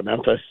picked ahead of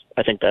Memphis.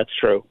 I think that's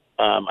true.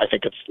 I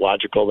think it's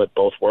logical that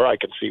both were. I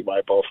can see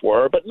why both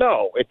were, but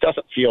no, it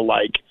doesn't feel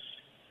like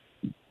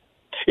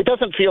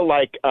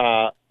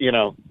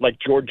like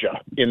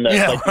Georgia in the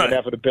the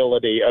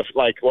inevitability of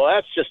like, well,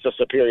 that's just a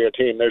superior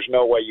team. There's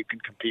no way you can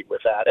compete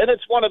with that. And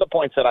it's one of the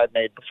points that I've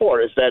made before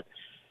is that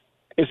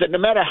no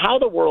matter how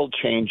the world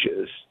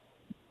changes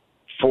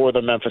for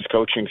the Memphis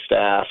coaching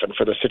staff and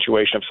for the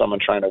situation of someone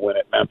trying to win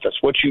at Memphis,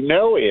 what you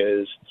know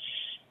is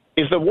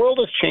the world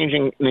is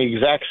changing in the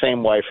exact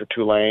same way for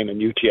Tulane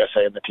and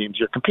UTSA and the teams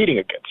you're competing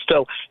against.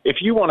 So if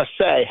you want to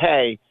say,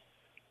 hey,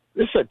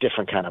 this is a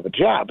different kind of a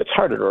job. It's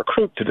harder to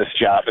recruit to this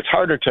job. It's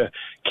harder to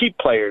keep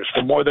players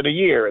for more than a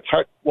year. It's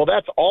hard. Well,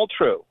 that's all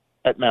true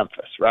at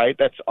Memphis, right?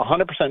 That's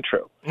 100%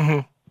 true. Mm-hmm.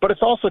 But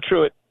it's also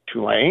true at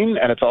Tulane,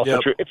 and it's also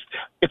true.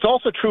 It's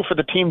also true for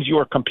the teams you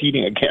are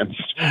competing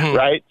against,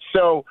 right?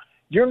 So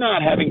you're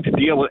not having to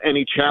deal with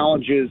any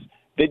challenges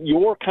that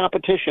your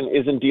competition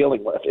isn't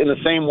dealing with. In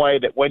the same way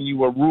that when you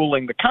were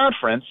ruling the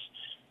conference,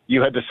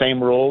 you had the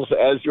same rules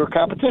as your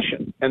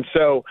competition, and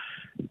so.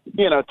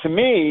 To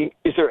me,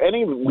 is there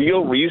any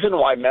real reason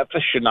why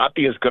Memphis should not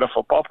be as good a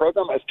football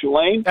program as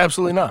Tulane?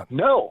 Absolutely not.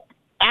 No,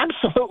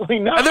 absolutely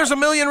not. And there's a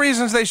million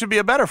reasons they should be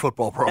a better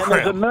football program. And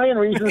there's a million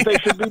reasons they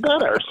should be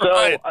better. So,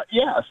 right.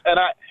 Yes,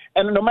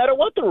 and no matter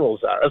what the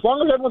rules are, as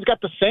long as everyone's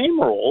got the same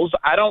rules,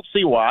 I don't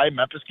see why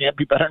Memphis can't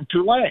be better than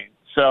Tulane.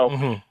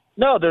 So,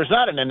 no, there's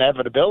not an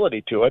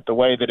inevitability to it, the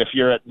way that if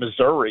you're at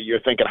Missouri,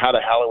 you're thinking, how the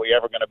hell are we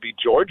ever going to beat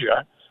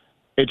Georgia?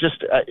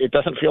 It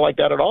doesn't feel like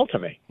that at all to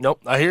me.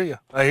 Nope, I hear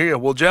you.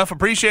 Well, Jeff,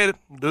 appreciate it.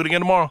 We'll do it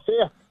again tomorrow. See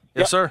ya.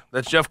 Yes, sir.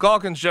 That's Geoff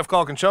Calkins. Geoff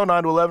Calkins Show,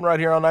 9 to 11 right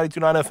here on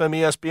 92.9 FM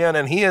ESPN.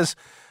 And he is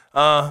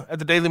at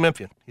the Daily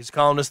Memphian. He's a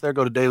columnist there.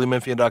 Go to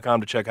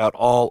dailymemphian.com to check out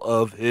all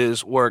of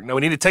his work. Now,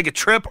 we need to take a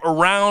trip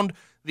around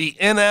the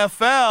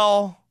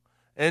NFL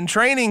and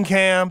training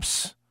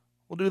camps.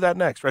 We'll do that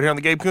next right here on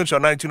the Gabe Kuhn Show,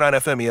 92.9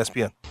 FM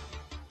ESPN.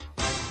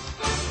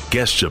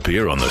 Guests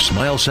appear on the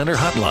Smile Center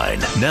hotline.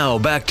 Now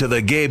back to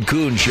the Gabe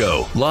Kuhn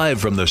Show, live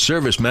from the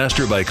Service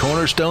Master by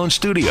Cornerstone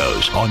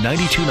Studios on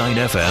 92.9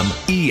 FM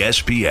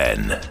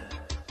ESPN.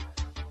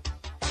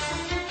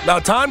 Now,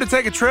 time to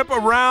take a trip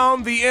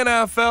around the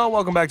NFL.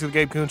 Welcome back to the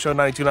Gabe Kuhn Show,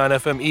 92.9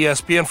 FM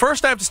ESPN.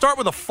 First, I have to start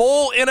with a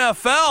full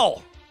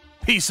NFL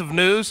piece of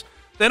news.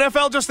 The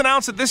NFL just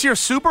announced that this year's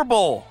Super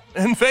Bowl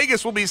in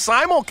Vegas will be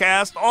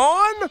simulcast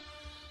on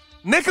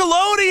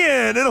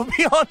Nickelodeon. It'll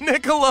be on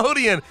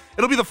Nickelodeon.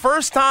 It'll be the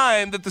first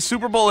time that the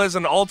Super Bowl has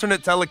an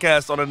alternate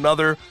telecast on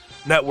another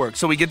network.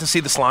 So we get to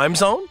see the Slime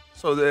Zone.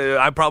 So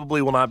I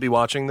probably will not be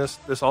watching this.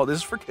 This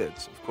is for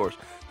kids, of course.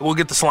 We'll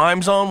get the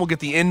Slime Zone. We'll get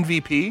the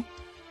MVP.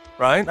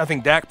 Right? I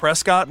think Dak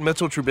Prescott and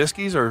Mitchell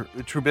Trubisky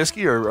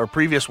are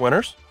previous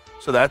winners.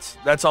 So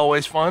that's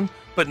always fun.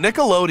 But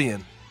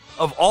Nickelodeon,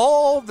 of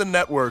all the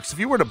networks, if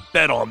you were to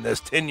bet on this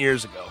 10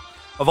 years ago,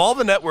 of all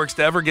the networks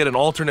to ever get an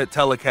alternate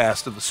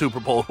telecast of the Super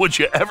Bowl, would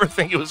you ever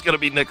think it was going to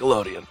be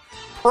Nickelodeon?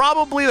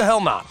 Probably the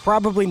hell not.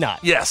 Probably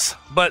not. Yes,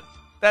 but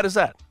that is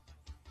that.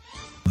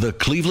 The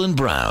Cleveland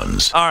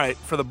Browns. All right,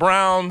 for the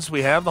Browns,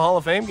 we have the Hall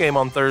of Fame game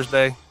on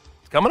Thursday.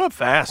 It's coming up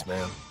fast,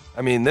 man.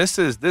 I mean, this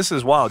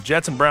is wild.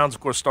 Jets and Browns, of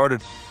course,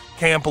 started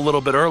camp a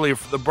little bit earlier.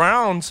 For the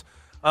Browns,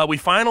 we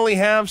finally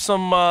have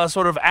some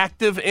sort of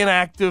active,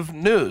 inactive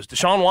news.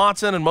 Deshaun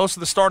Watson and most of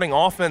the starting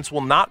offense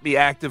will not be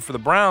active for the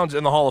Browns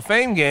in the Hall of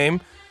Fame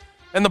game.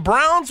 And the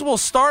Browns will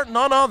start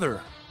none other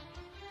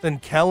than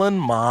Kellen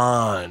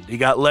Mond. He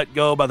got let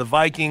go by the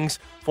Vikings,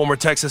 former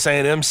Texas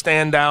A&M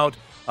standout.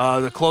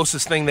 The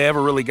closest thing they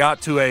ever really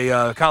got to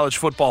a college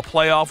football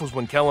playoff was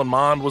when Kellen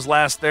Mond was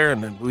last there,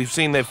 and we've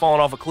seen they've fallen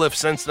off a cliff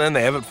since then.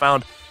 They haven't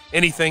found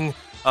anything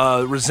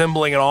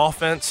resembling an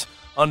offense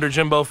under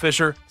Jimbo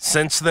Fisher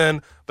since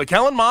then. But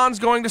Kellen Mond's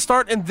going to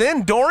start, and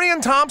then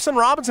Dorian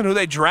Thompson-Robinson, who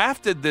they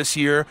drafted this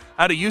year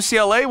out of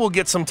UCLA, will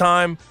get some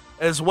time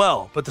as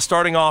well. But the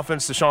starting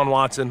offense, Deshaun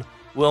Watson,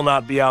 will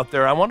not be out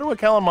there. I wonder what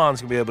Kellen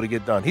Mond's going to be able to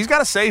get done. He's got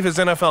to save his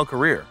NFL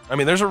career. I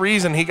mean, there's a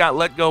reason he got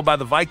let go by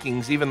the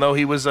Vikings, even though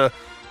he was a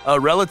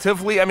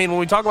relatively, I mean, when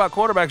we talk about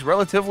quarterbacks,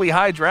 relatively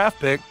high draft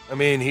pick. I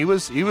mean, he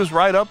was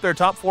right up there,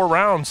 top 4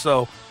 rounds.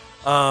 So,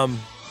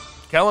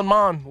 Kellen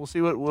Mond, we'll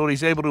see what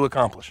he's able to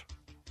accomplish.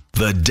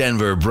 The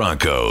Denver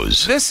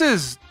Broncos. This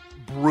is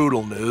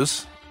brutal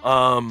news.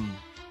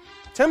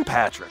 Tim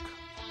Patrick.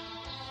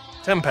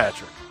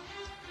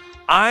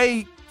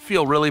 I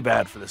feel really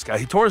bad for this guy.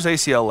 He tore his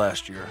ACL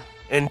last year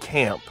in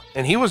camp,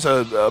 and he was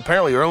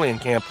apparently early in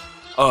camp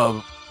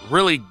a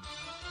really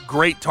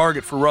great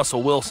target for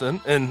Russell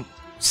Wilson, and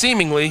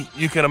seemingly,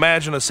 you can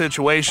imagine a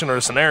situation or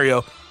a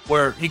scenario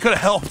where he could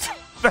have helped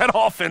that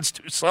offense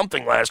do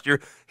something last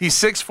year. He's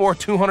 6'4",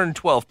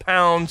 212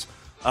 pounds.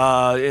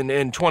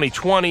 In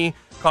 2020,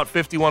 caught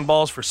 51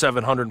 balls for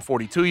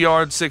 742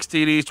 yards, 6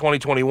 TDs.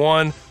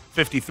 2021,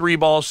 53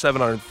 balls,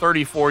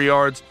 734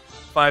 yards,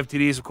 5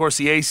 TDs. Of course,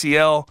 the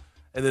ACL.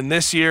 And then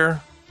this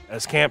year,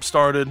 as camp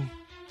started,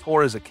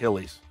 tore his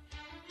Achilles.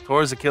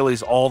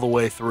 All the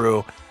way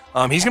through.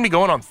 He's going to be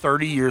going on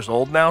 30 years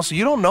old now, so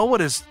you don't know what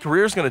his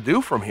career is going to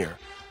do from here.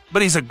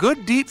 But he's a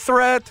good deep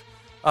threat,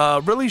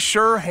 really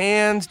sure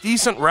hands,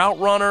 decent route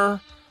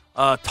runner,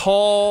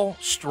 tall,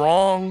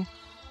 strong.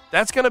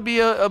 That's going to be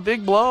a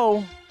big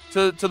blow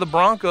to the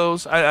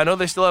Broncos. I know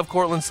they still have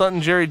Cortland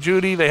Sutton, Jerry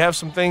Jeudy. They have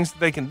some things that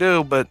they can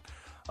do, but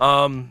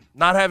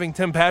not having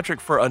Tim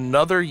Patrick for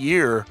another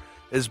year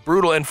is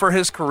brutal. And for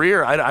his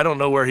career, I don't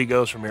know where he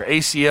goes from here.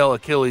 ACL,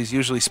 Achilles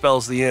usually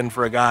spells the end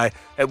for a guy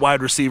at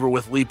wide receiver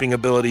with leaping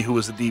ability who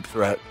is a deep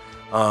threat.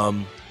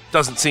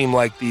 Doesn't seem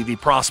like the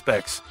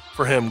prospects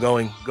for him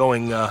going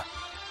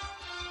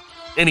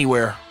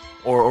anywhere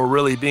or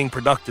really being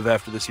productive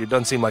after this year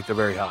doesn't seem like they're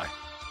very high.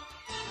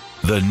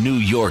 The New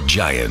York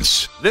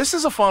Giants. This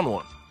is a fun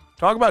one.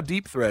 Talk about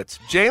deep threats.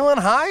 Jalen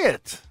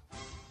Hyatt.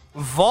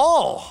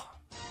 Vol,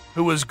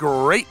 who was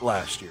great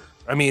last year.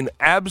 I mean,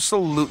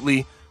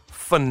 absolutely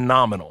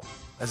phenomenal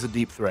as a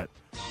deep threat.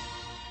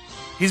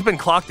 He's been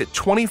clocked at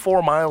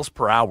 24 miles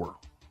per hour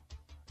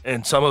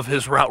in some of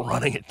his route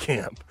running at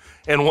camp.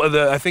 And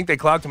I think they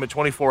clocked him at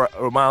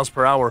 24 miles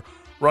per hour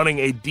running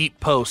a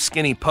deep post,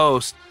 skinny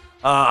post.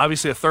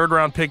 Obviously a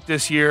third-round pick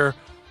this year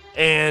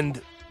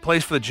and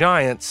plays for the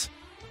Giants.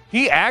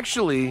 He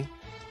actually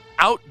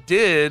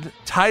outdid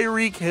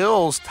Tyreek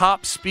Hill's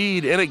top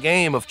speed in a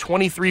game of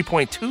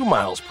 23.2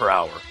 miles per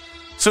hour.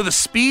 So the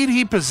speed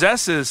he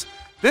possesses,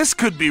 this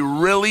could be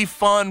really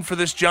fun for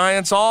this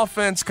Giants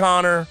offense,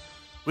 Connor.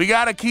 We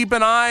got to keep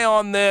an eye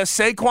on this.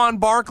 Saquon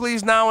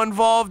Barkley's now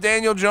involved.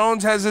 Daniel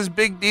Jones has his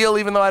big deal,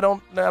 even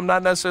though I'm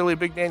not necessarily a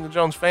big Daniel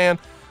Jones fan.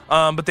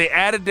 But they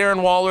added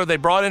Darren Waller. They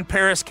brought in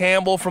Paris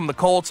Campbell from the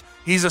Colts.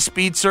 He's a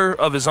speedster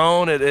of his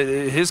own. At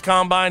his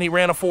combine, he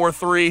ran a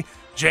 4.3.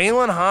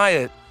 Jalen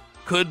Hyatt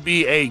could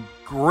be a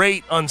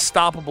great,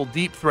 unstoppable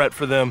deep threat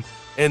for them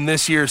in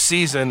this year's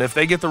season. If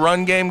they get the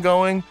run game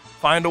going,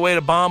 find a way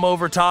to bomb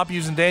over top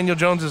using Daniel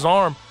Jones'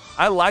 arm,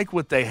 I like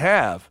what they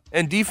have.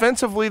 And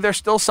defensively, they're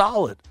still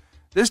solid.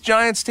 This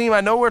Giants team,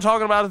 I know we're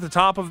talking about at the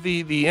top of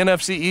the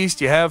NFC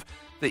East, you have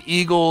the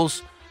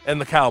Eagles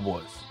and the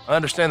Cowboys. I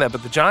understand that,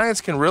 but the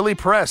Giants can really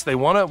press. They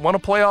won a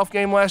playoff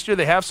game last year.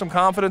 They have some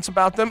confidence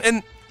about them.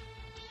 And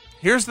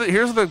here's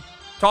the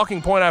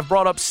talking point I've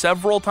brought up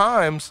several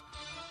times.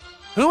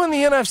 Who in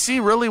the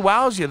NFC really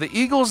wows you? The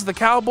Eagles, the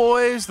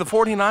Cowboys, the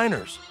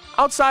 49ers.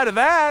 Outside of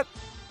that,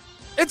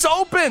 it's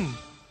open.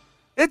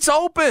 It's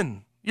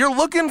open. You're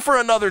looking for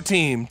another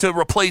team to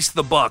replace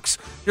the Bucs.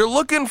 You're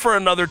looking for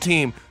another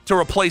team to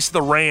replace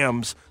the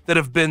Rams that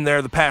have been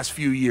there the past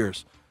few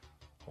years.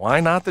 Why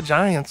not the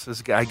Giants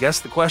is, I guess,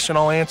 the question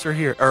I'll answer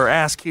here or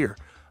ask here.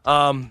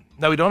 Now,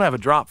 we don't have a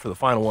drop for the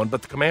final one,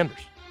 but the Commanders.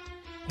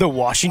 The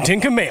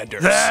Washington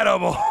Commanders. That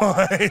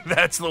boy.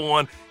 That's the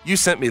one. You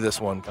sent me this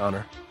one,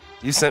 Connor.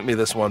 You sent me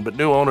this one. But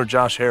new owner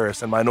Josh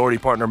Harris and minority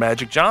partner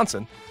Magic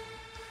Johnson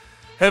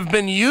have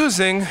been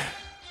using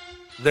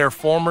their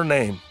former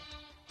name.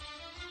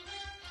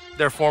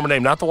 Their former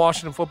name, not the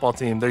Washington football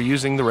team. They're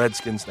using the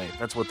Redskins name.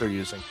 That's what they're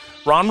using.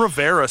 Ron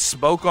Rivera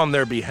spoke on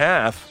their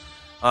behalf,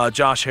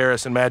 Josh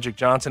Harris and Magic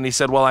Johnson. He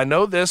said, well, I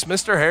know this.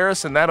 Mr.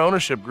 Harris and that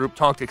ownership group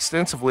talked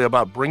extensively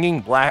about bringing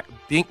back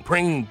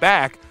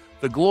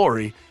the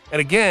glory.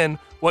 And again,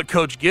 what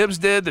Coach Gibbs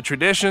did, the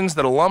traditions,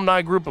 that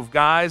alumni group of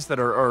guys that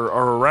are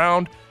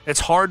around,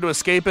 it's hard to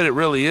escape it. It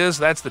really is.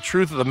 That's the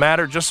truth of the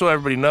matter. Just so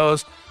everybody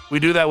knows, we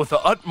do that with the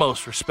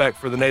utmost respect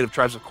for the native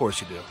tribes. Of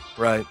course you do,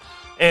 right?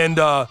 And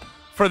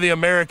for the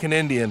American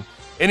Indian,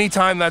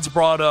 anytime that's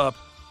brought up,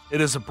 it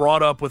is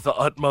brought up with the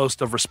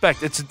utmost of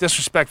respect. It's a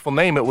disrespectful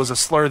name. It was a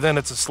slur then.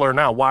 It's a slur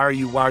now. Why are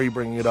you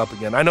bringing it up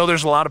again? I know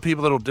there's a lot of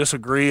people that will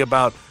disagree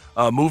about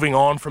moving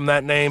on from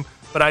that name,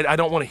 but I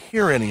don't want to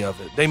hear any of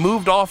it. They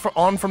moved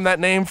on from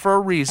that name for a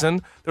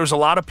reason. There's a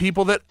lot of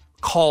people that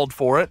called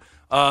for it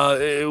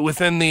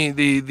within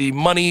the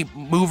money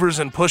movers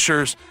and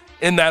pushers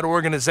in that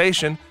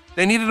organization.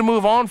 They needed to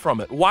move on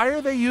from it. Why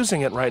are they using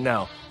it right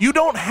now? You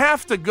don't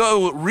have to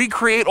go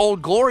recreate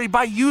Old Glory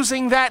by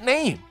using that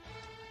name.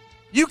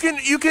 You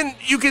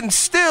can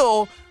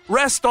still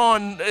rest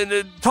on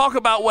talk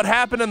about what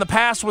happened in the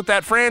past with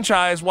that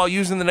franchise while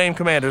using the name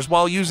Commanders,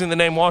 while using the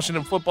name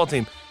Washington football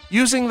team.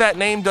 Using that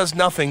name does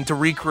nothing to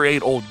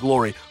recreate Old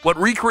Glory. What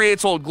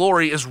recreates Old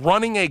Glory is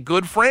running a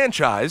good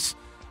franchise,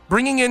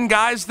 bringing in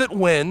guys that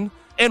win,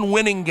 and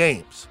winning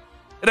games.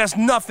 It has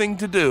nothing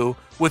to do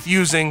with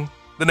using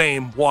the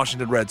name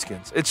Washington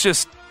Redskins. It's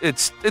just,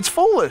 it's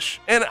foolish.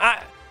 And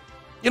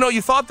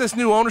you thought this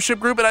new ownership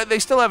group, and they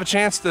still have a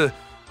chance to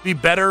be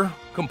better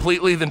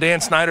completely than Dan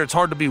Snyder. It's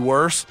hard to be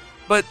worse.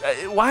 But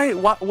why?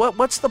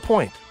 What's the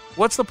point?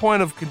 What's the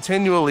point of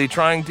continually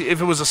trying to, if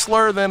it was a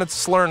slur then, it's a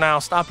slur now,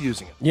 stop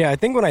using it. Yeah, I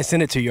think when I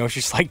sent it to you, I was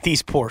just like,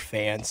 these poor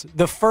fans.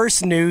 The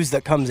first news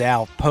that comes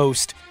out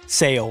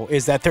post-sale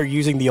is that they're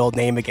using the old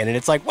name again. And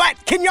it's like,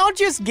 what? Can y'all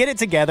just get it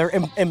together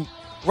and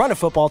run a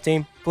football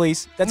team,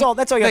 please? That's all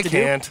you have to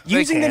do.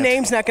 Using the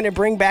name's not going to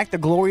bring back the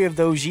glory of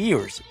those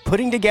years.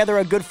 Putting together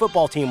a good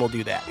football team will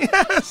do that.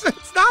 Yes,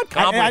 it's not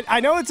complicated. I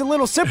know it's a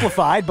little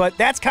simplified, but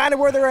that's kind of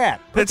where they're at.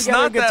 It's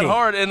not that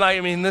hard.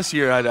 And this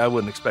year I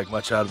wouldn't expect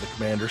much out of the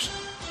Commanders.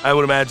 I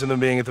would imagine them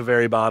being at the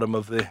very bottom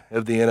of the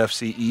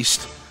NFC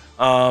East.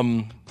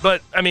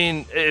 But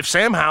if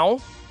Sam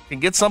Howell can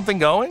get something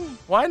going,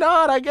 why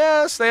not? I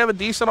guess they have a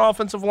decent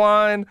offensive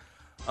line.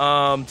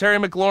 Terry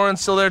McLaurin's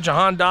still there.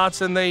 Jahan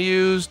Dotson they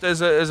used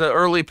as an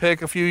early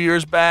pick a few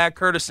years back.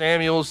 Curtis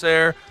Samuel's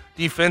there.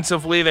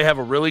 Defensively, they have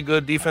a really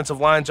good defensive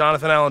line.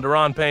 Jonathan Allen,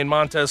 Deron Payne,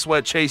 Montez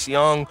Sweat, Chase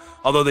Young,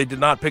 although they did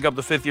not pick up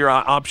the fifth-year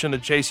option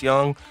of Chase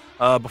Young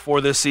before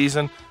this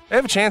season. They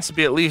have a chance to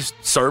be at least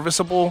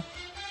serviceable,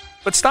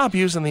 but stop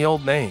using the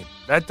old name.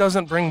 That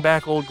doesn't bring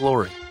back Old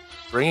Glory.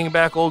 Bringing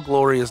back Old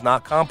Glory is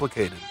not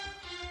complicated.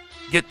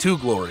 Get to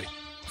glory.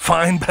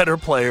 Find better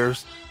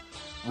players.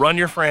 Run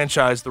your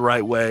franchise the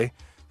right way.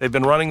 They've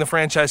been running the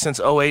franchise since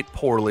 2008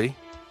 poorly.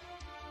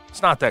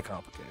 It's not that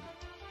complicated.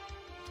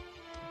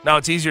 Now,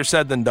 it's easier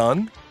said than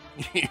done.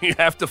 You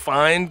have to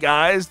find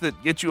guys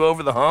that get you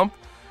over the hump.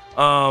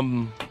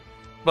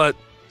 But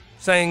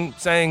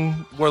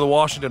saying we're the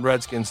Washington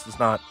Redskins does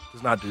not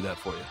do that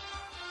for you.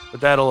 But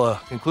that'll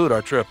conclude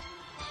our trip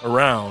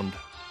around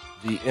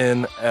the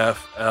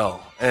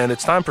NFL. And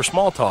it's time for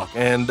Small Talk.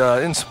 And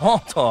in Small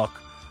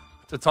Talk,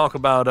 to talk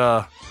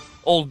about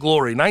Old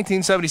Glory.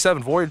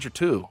 1977, Voyager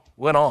 2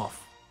 went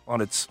off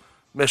on its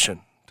mission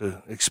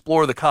to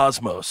explore the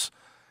cosmos.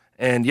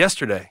 And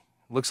yesterday,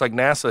 looks like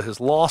NASA has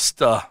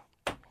lost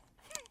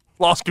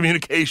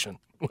communication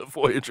with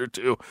Voyager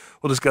 2.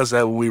 We'll discuss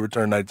that when we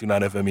return.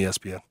 92.9 FM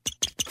ESPN.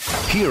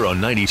 Here on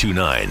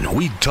 92.9,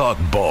 we talk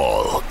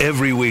ball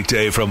every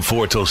weekday from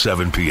 4 till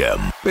 7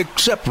 p.m.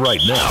 Except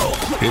right now,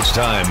 it's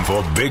time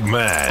for Big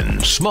Man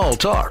Small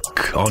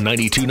Talk on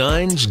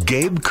 92.9's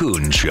Gabe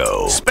Kuhn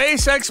Show.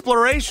 Space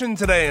exploration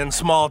today in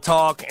Small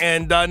Talk,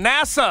 and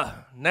NASA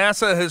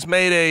has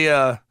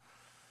made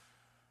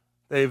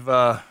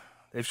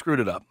they've screwed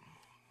it up.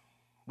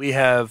 We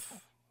have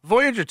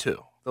Voyager 2,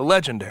 the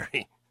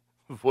legendary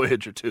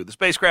Voyager 2, the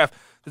spacecraft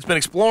that's been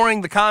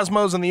exploring the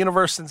cosmos and the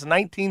universe since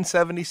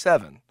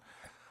 1977.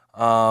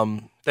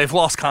 They've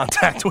lost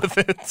contact with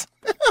it.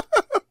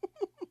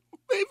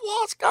 They've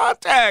lost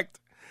contact.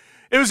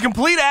 It was a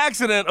complete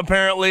accident,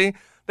 apparently.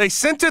 They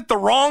sent it the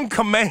wrong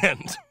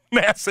command.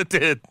 NASA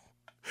did.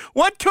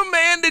 What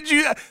command did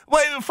you...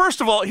 Wait,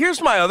 first of all,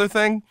 here's my other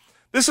thing.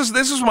 This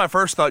is my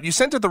first thought. You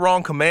sent it the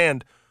wrong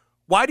command.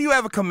 Why do you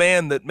have a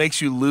command that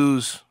makes you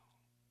lose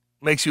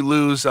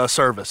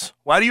service?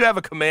 Why do you have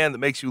a command that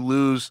makes you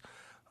lose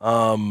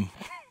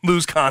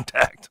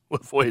contact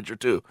with Voyager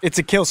 2? It's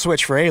a kill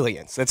switch for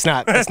aliens. Let's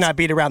not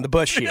beat around the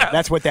bush here. Yeah,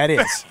 that's what that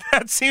is.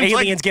 That seems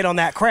aliens get on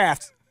that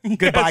craft.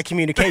 Goodbye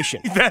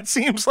communication. That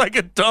seems like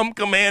a dumb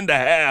command to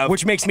have.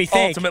 Which makes me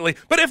think. Ultimately.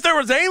 But if there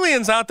was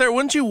aliens out there,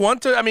 wouldn't you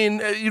want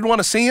to, you'd want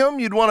to see them?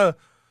 You'd want to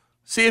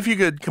see if you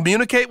could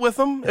communicate with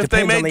them if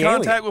they made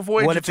contact with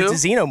Voyager 2? What if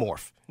it's a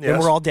xenomorph? Yes. Then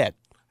we're all dead.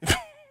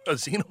 A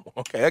xenomorph.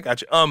 Okay, I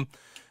got you.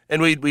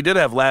 And we did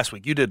have last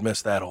week. You did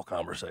miss that whole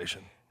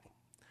conversation.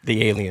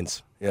 The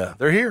aliens. Yeah,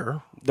 they're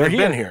here. They've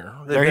been here.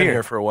 They've been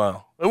here for a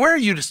while. Where are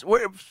you?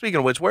 Speaking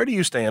of which, where do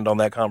you stand on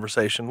that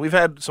conversation? We've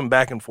had some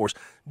back and forth.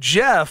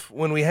 Jeff,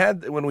 when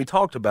we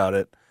talked about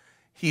it,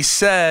 he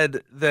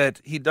said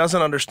that he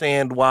doesn't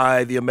understand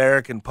why the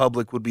American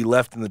public would be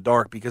left in the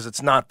dark because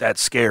it's not that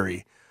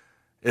scary.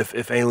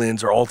 If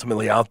aliens are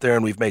ultimately out there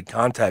and we've made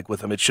contact with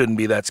them, it shouldn't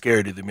be that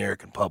scary to the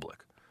American public.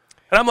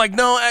 And I'm like,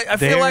 no, I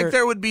feel like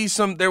there would be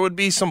some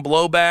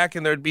blowback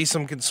and there'd be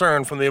some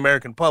concern from the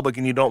American public,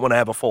 and you don't want to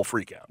have a full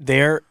freak out.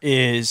 There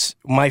is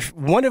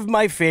one of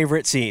my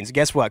favorite scenes.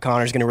 Guess what?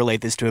 Connor's going to relate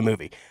this to a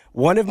movie.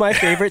 One of my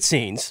favorite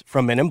scenes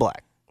from Men in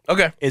Black.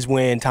 Okay. Is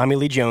when Tommy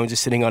Lee Jones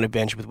is sitting on a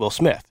bench with Will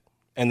Smith,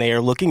 and they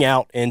are looking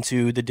out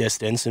into the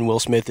distance, and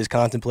Will Smith is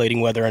contemplating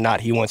whether or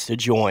not he wants to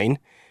join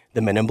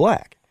the Men in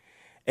Black.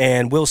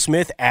 And Will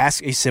Smith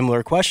asks a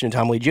similar question to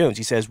Tommy Lee Jones.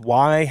 He says,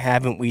 "Why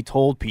haven't we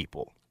told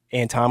people?"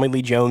 And Tommy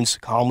Lee Jones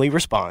calmly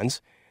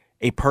responds,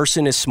 "A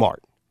person is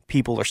smart.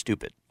 People are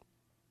stupid."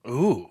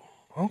 Ooh,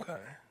 okay.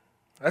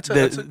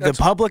 The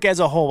public as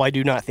a whole, I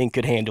do not think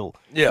could handle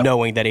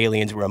knowing that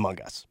aliens were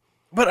among us.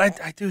 But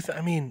I do.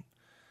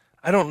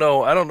 I don't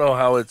know. I don't know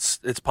how it's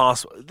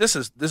possible. This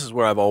is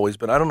where I've always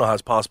been. I don't know how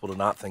it's possible to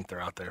not think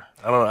they're out there.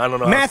 I don't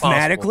know.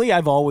 Mathematically,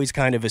 I've always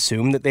kind of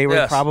assumed that they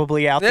were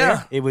probably out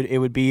there. It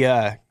would be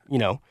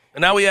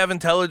And now we have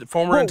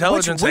former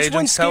intelligence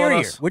agents telling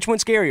us. Which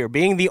one's scarier?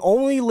 Being the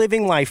only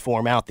living life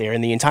form out there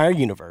in the entire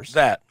universe.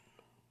 That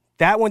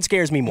one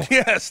scares me more.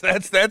 Yes,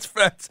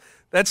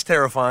 that's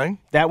terrifying.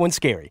 That one's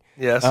scary.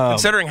 Yes,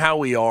 considering how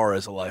we are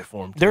as a life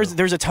form. Too.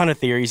 There's a ton of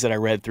theories that I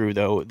read through,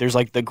 though. There's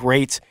like the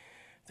great,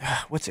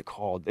 what's it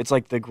called? It's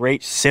like the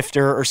great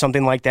sifter or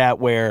something like that,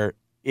 where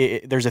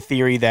there's a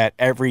theory that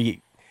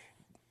every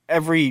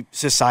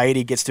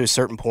society gets to a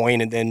certain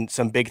point and then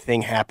some big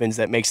thing happens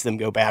that makes them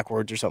go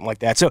backwards or something like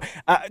that. So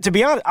to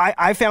be honest,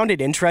 I found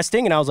it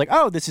interesting, and I was like,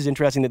 oh, this is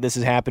interesting that this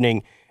is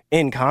happening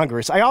in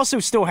Congress. I also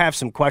still have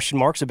some question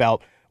marks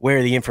about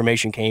where the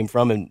information came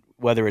from and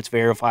whether it's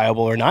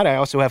verifiable or not. I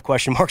also have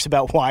question marks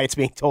about why it's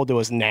being told to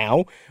us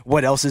now.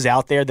 What else is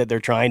out there that they're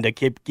trying to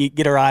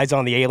get our eyes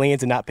on the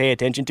aliens and not pay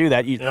attention to?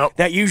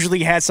 That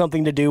usually has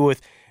something to do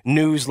with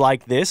news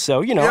like this.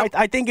 So,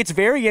 I think it's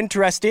very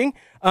interesting.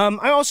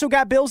 I also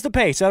got bills to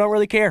pay, so I don't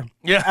really care.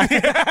 Yeah.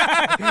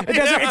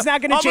 It's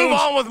not going to change.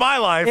 I'll move on with my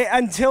life.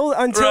 Until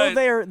right.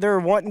 they're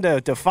wanting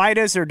to fight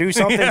us or do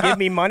something, give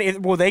me money.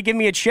 Will they give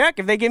me a check?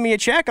 If they give me a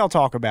check, I'll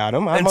talk about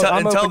them. I'm until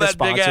open to that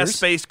big-ass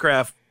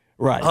spacecraft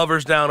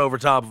hovers down over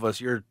top of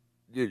us, you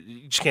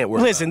just can't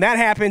worry. Listen, that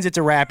happens. It's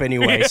a wrap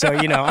anyway. So,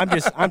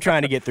 I'm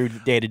trying to get through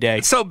day to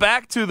day. So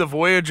back to the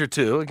Voyager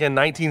 2, again,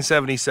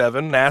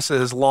 1977. NASA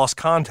has lost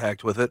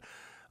contact with it.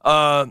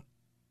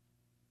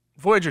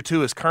 Voyager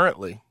 2 is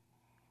currently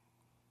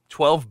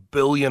 12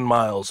 billion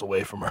miles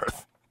away from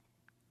Earth.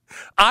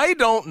 I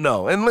don't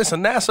know. And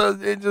listen,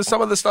 NASA,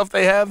 some of the stuff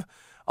they have,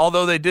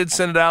 although they did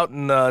send it out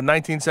in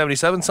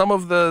 1977, some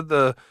of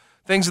the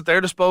things at their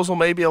disposal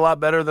may be a lot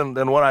better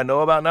than what I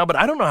know about now, but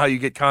I don't know how you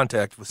get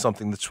contact with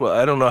something that's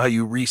I don't know how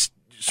you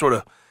sort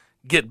of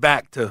get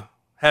back to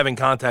having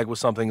contact with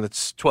something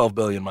that's 12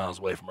 billion miles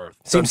away from Earth.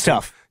 Seems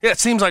tough. Yeah, it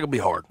seems like it'd be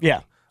hard.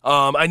 Yeah.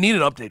 I need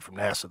an update from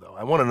NASA, though.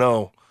 I want to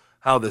know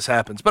how this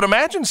happens. But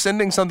imagine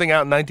sending something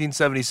out in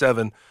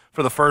 1977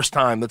 for the first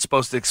time that's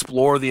supposed to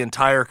explore the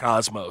entire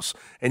cosmos,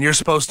 and you're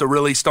supposed to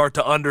really start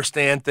to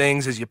understand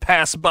things as you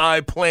pass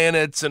by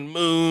planets and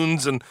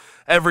moons and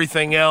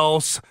everything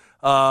else.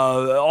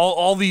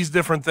 All these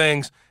different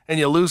things, and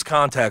you lose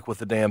contact with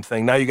the damn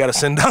thing. Now you got to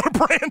send out a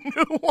brand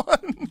new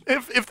one.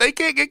 If they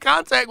can't get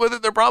contact with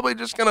it, they're probably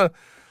just going to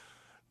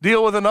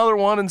deal with another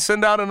one and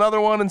send out another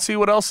one and see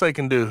what else they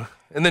can do.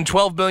 And then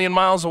 12 billion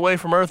miles away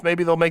from Earth,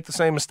 maybe they'll make the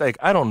same mistake.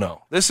 I don't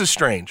know. This is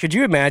strange. Could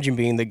you imagine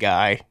being the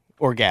guy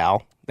or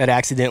gal that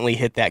accidentally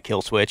hit that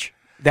kill switch?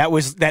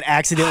 That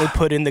accidentally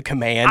put in the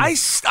command.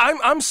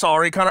 I'm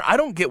sorry, Connor. I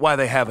don't get why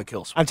they have a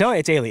kill switch. I'm telling you,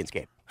 it's aliens,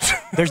 Gabe.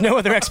 There's no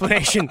other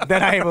explanation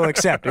that I will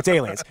accept. It's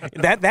aliens.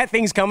 That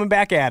thing's coming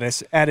back at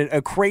us at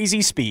a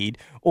crazy speed,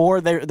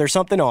 or there's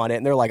something on it,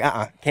 and they're like,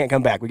 can't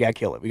come back. We got to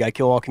kill it. We got to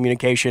kill all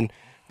communication,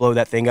 blow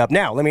that thing up.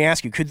 Now, let me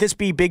ask you, could this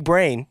be Big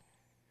Brain?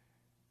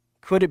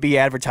 Could it be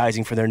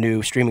advertising for their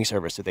new streaming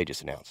service that they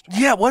just announced?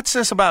 Yeah, what's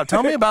this about?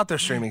 Tell me about their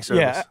streaming service.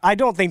 Yeah, I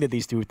don't think that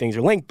these two things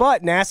are linked,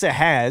 but NASA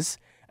has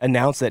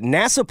announced that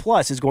NASA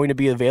Plus is going to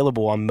be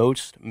available on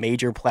most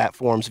major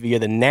platforms via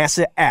the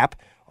NASA app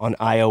on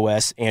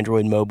iOS,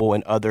 Android mobile,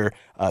 and other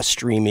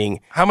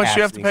streaming. How much apps, do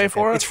you have to pay like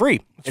for that. it? It's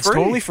free. It's free.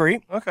 totally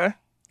free. Okay.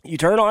 You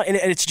turn it on, and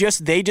it's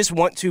just they just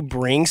want to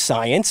bring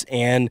science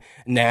and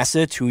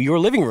NASA to your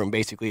living room,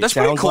 basically. That's it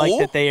sounds pretty cool.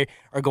 like that they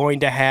are going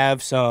to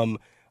have some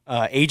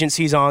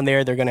agencies on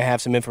there. They're going to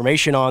have some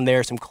information on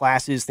there, some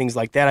classes, things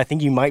like that. I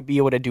think you might be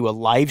able to do a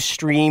live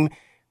stream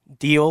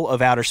deal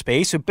of outer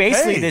space. So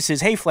basically, this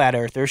is, hey, flat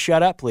earthers,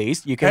 shut up,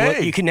 please. You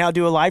can now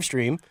do a live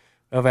stream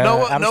of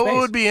outer space. What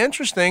would be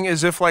interesting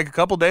is if, like, a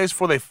couple days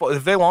before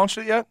if they launched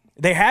it yet?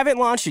 They haven't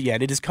launched it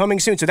yet. It is coming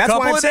soon. So that's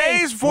why I'm saying,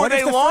 days before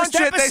they launch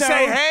it, they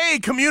say, hey,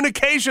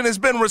 communication has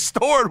been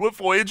restored with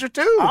Voyager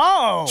 2.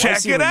 Oh,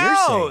 check it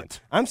out.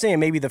 I'm saying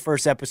maybe the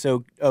first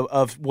episode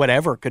of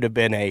whatever could have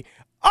been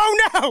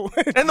oh, no.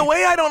 And the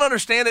way I don't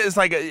understand it is,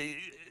 like,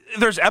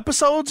 there's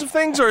episodes of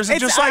things, or is it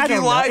just like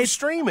you live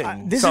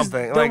streaming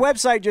something? The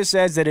website just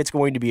says that it's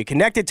going to be a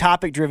connected,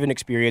 topic-driven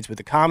experience with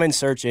a common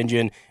search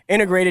engine,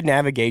 integrated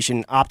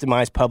navigation,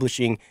 optimized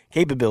publishing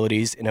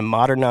capabilities, and a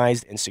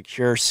modernized and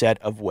secure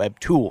set of web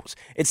tools.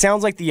 It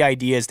sounds like the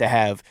idea is to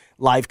have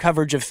live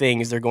coverage of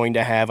things. They're going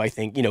to have, I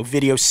think,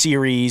 video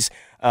series.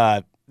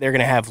 They're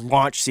going to have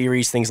launch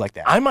series, things like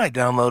that. I might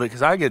download it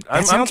because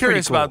I'm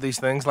curious about these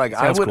things. Like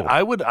I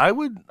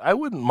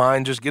wouldn't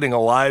mind just getting a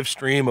live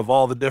stream of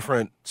all the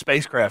different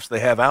spacecrafts they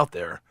have out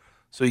there.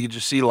 So you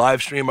just see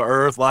live stream of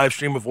Earth, live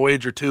stream of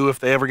Voyager 2 if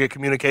they ever get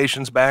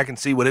communications back and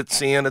see what it's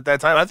seeing at that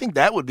time. I think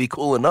that would be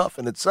cool enough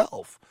in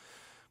itself.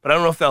 But I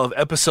don't know if they'll have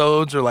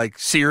episodes or like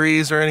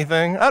series or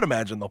anything. I'd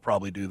imagine they'll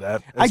probably do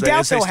that. I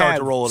doubt they'll start have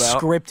to roll it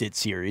out. Scripted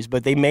series,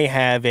 but they may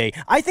have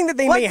I think that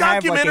they like may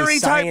have documentary like a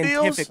type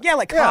scientific, deals?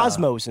 like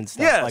Cosmos and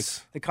stuff. Yes.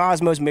 Like the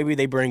Cosmos, maybe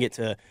they bring it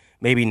to,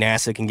 maybe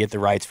NASA can get the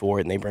rights for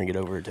it and they bring it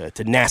over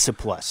to NASA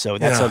Plus. So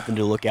that's something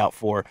to look out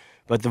for.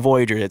 But the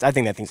Voyager, I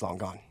think that thing's long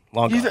gone.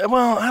 Well,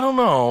 I don't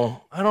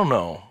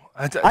know.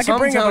 I could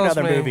bring up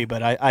another movie,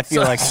 but I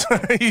feel like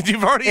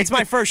you've already. It's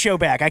my first show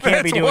back. I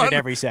can't be doing it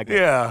every segment.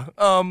 Yeah,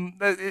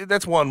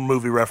 that's one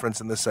movie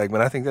reference in this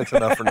segment. I think that's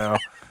enough for now.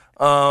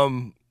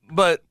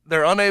 But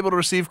they're unable to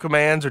receive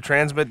commands or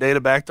transmit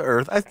data back to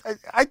Earth.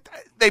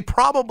 They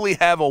probably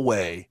have a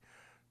way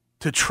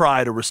to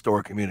try to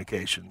restore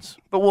communications,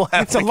 but we'll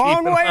have. It's a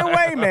long way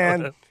away,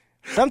 man.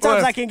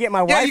 Sometimes I can't get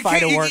my Wi-Fi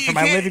to work from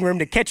my living room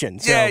to kitchen.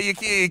 So. Yeah,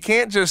 you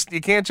can't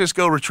just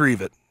go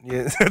retrieve it.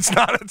 It's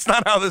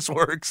not how this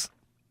works.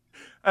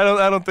 I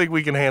don't think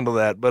we can handle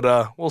that,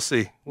 but we'll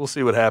see. We'll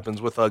see what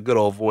happens with good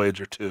old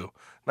Voyager 2.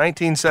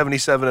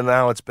 1977 and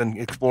now it's been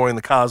exploring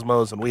the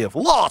cosmos, and we have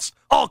lost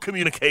all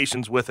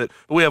communications with it.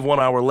 But we have 1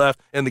 hour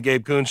left in the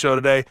Gabe Kuhn Show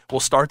today.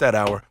 We'll start that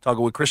hour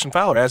talking with Christian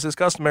Fowler, as is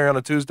customary on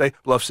a Tuesday.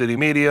 Bluff City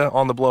Media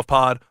on the Bluff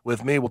Pod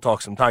with me. We'll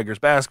talk some Tigers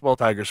basketball,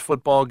 Tigers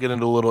football, get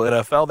into a little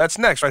NFL. That's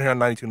next right here on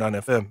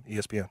 92.9 FM,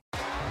 ESPN.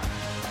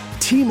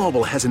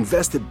 T-Mobile has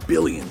invested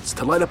billions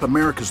to light up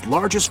America's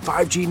largest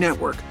 5G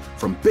network,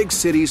 from big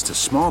cities to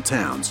small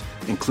towns,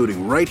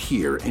 including right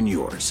here in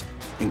yours.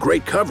 And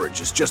great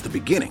coverage is just the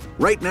beginning.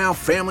 Right now,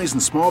 families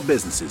and small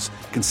businesses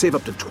can save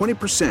up to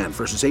 20%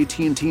 versus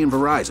AT&T and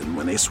Verizon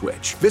when they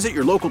switch. Visit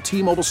your local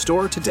T-Mobile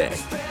store today.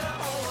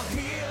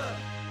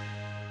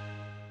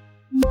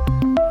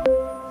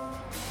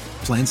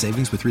 Plan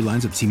savings with 3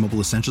 lines of T-Mobile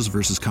Essentials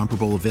versus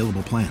comparable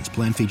available plans.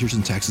 Plan features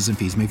and taxes and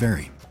fees may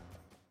vary.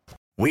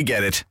 We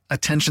get it.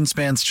 Attention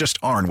spans just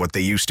aren't what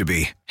they used to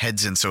be.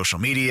 Heads in social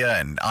media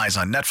and eyes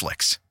on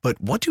Netflix.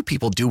 But what do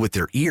people do with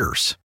their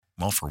ears?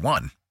 Well, for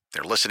one,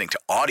 they're listening to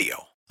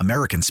audio.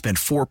 Americans spend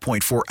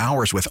 4.4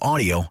 hours with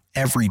audio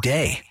every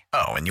day.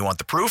 Oh, and you want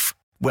the proof?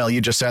 Well, you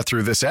just sat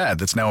through this ad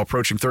that's now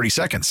approaching 30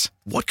 seconds.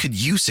 What could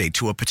you say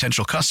to a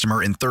potential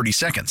customer in 30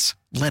 seconds?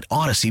 Let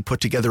Odyssey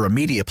put together a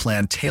media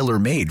plan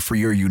tailor-made for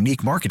your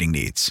unique marketing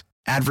needs.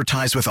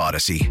 Advertise with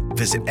Odyssey.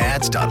 Visit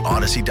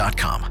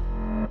ads.odyssey.com.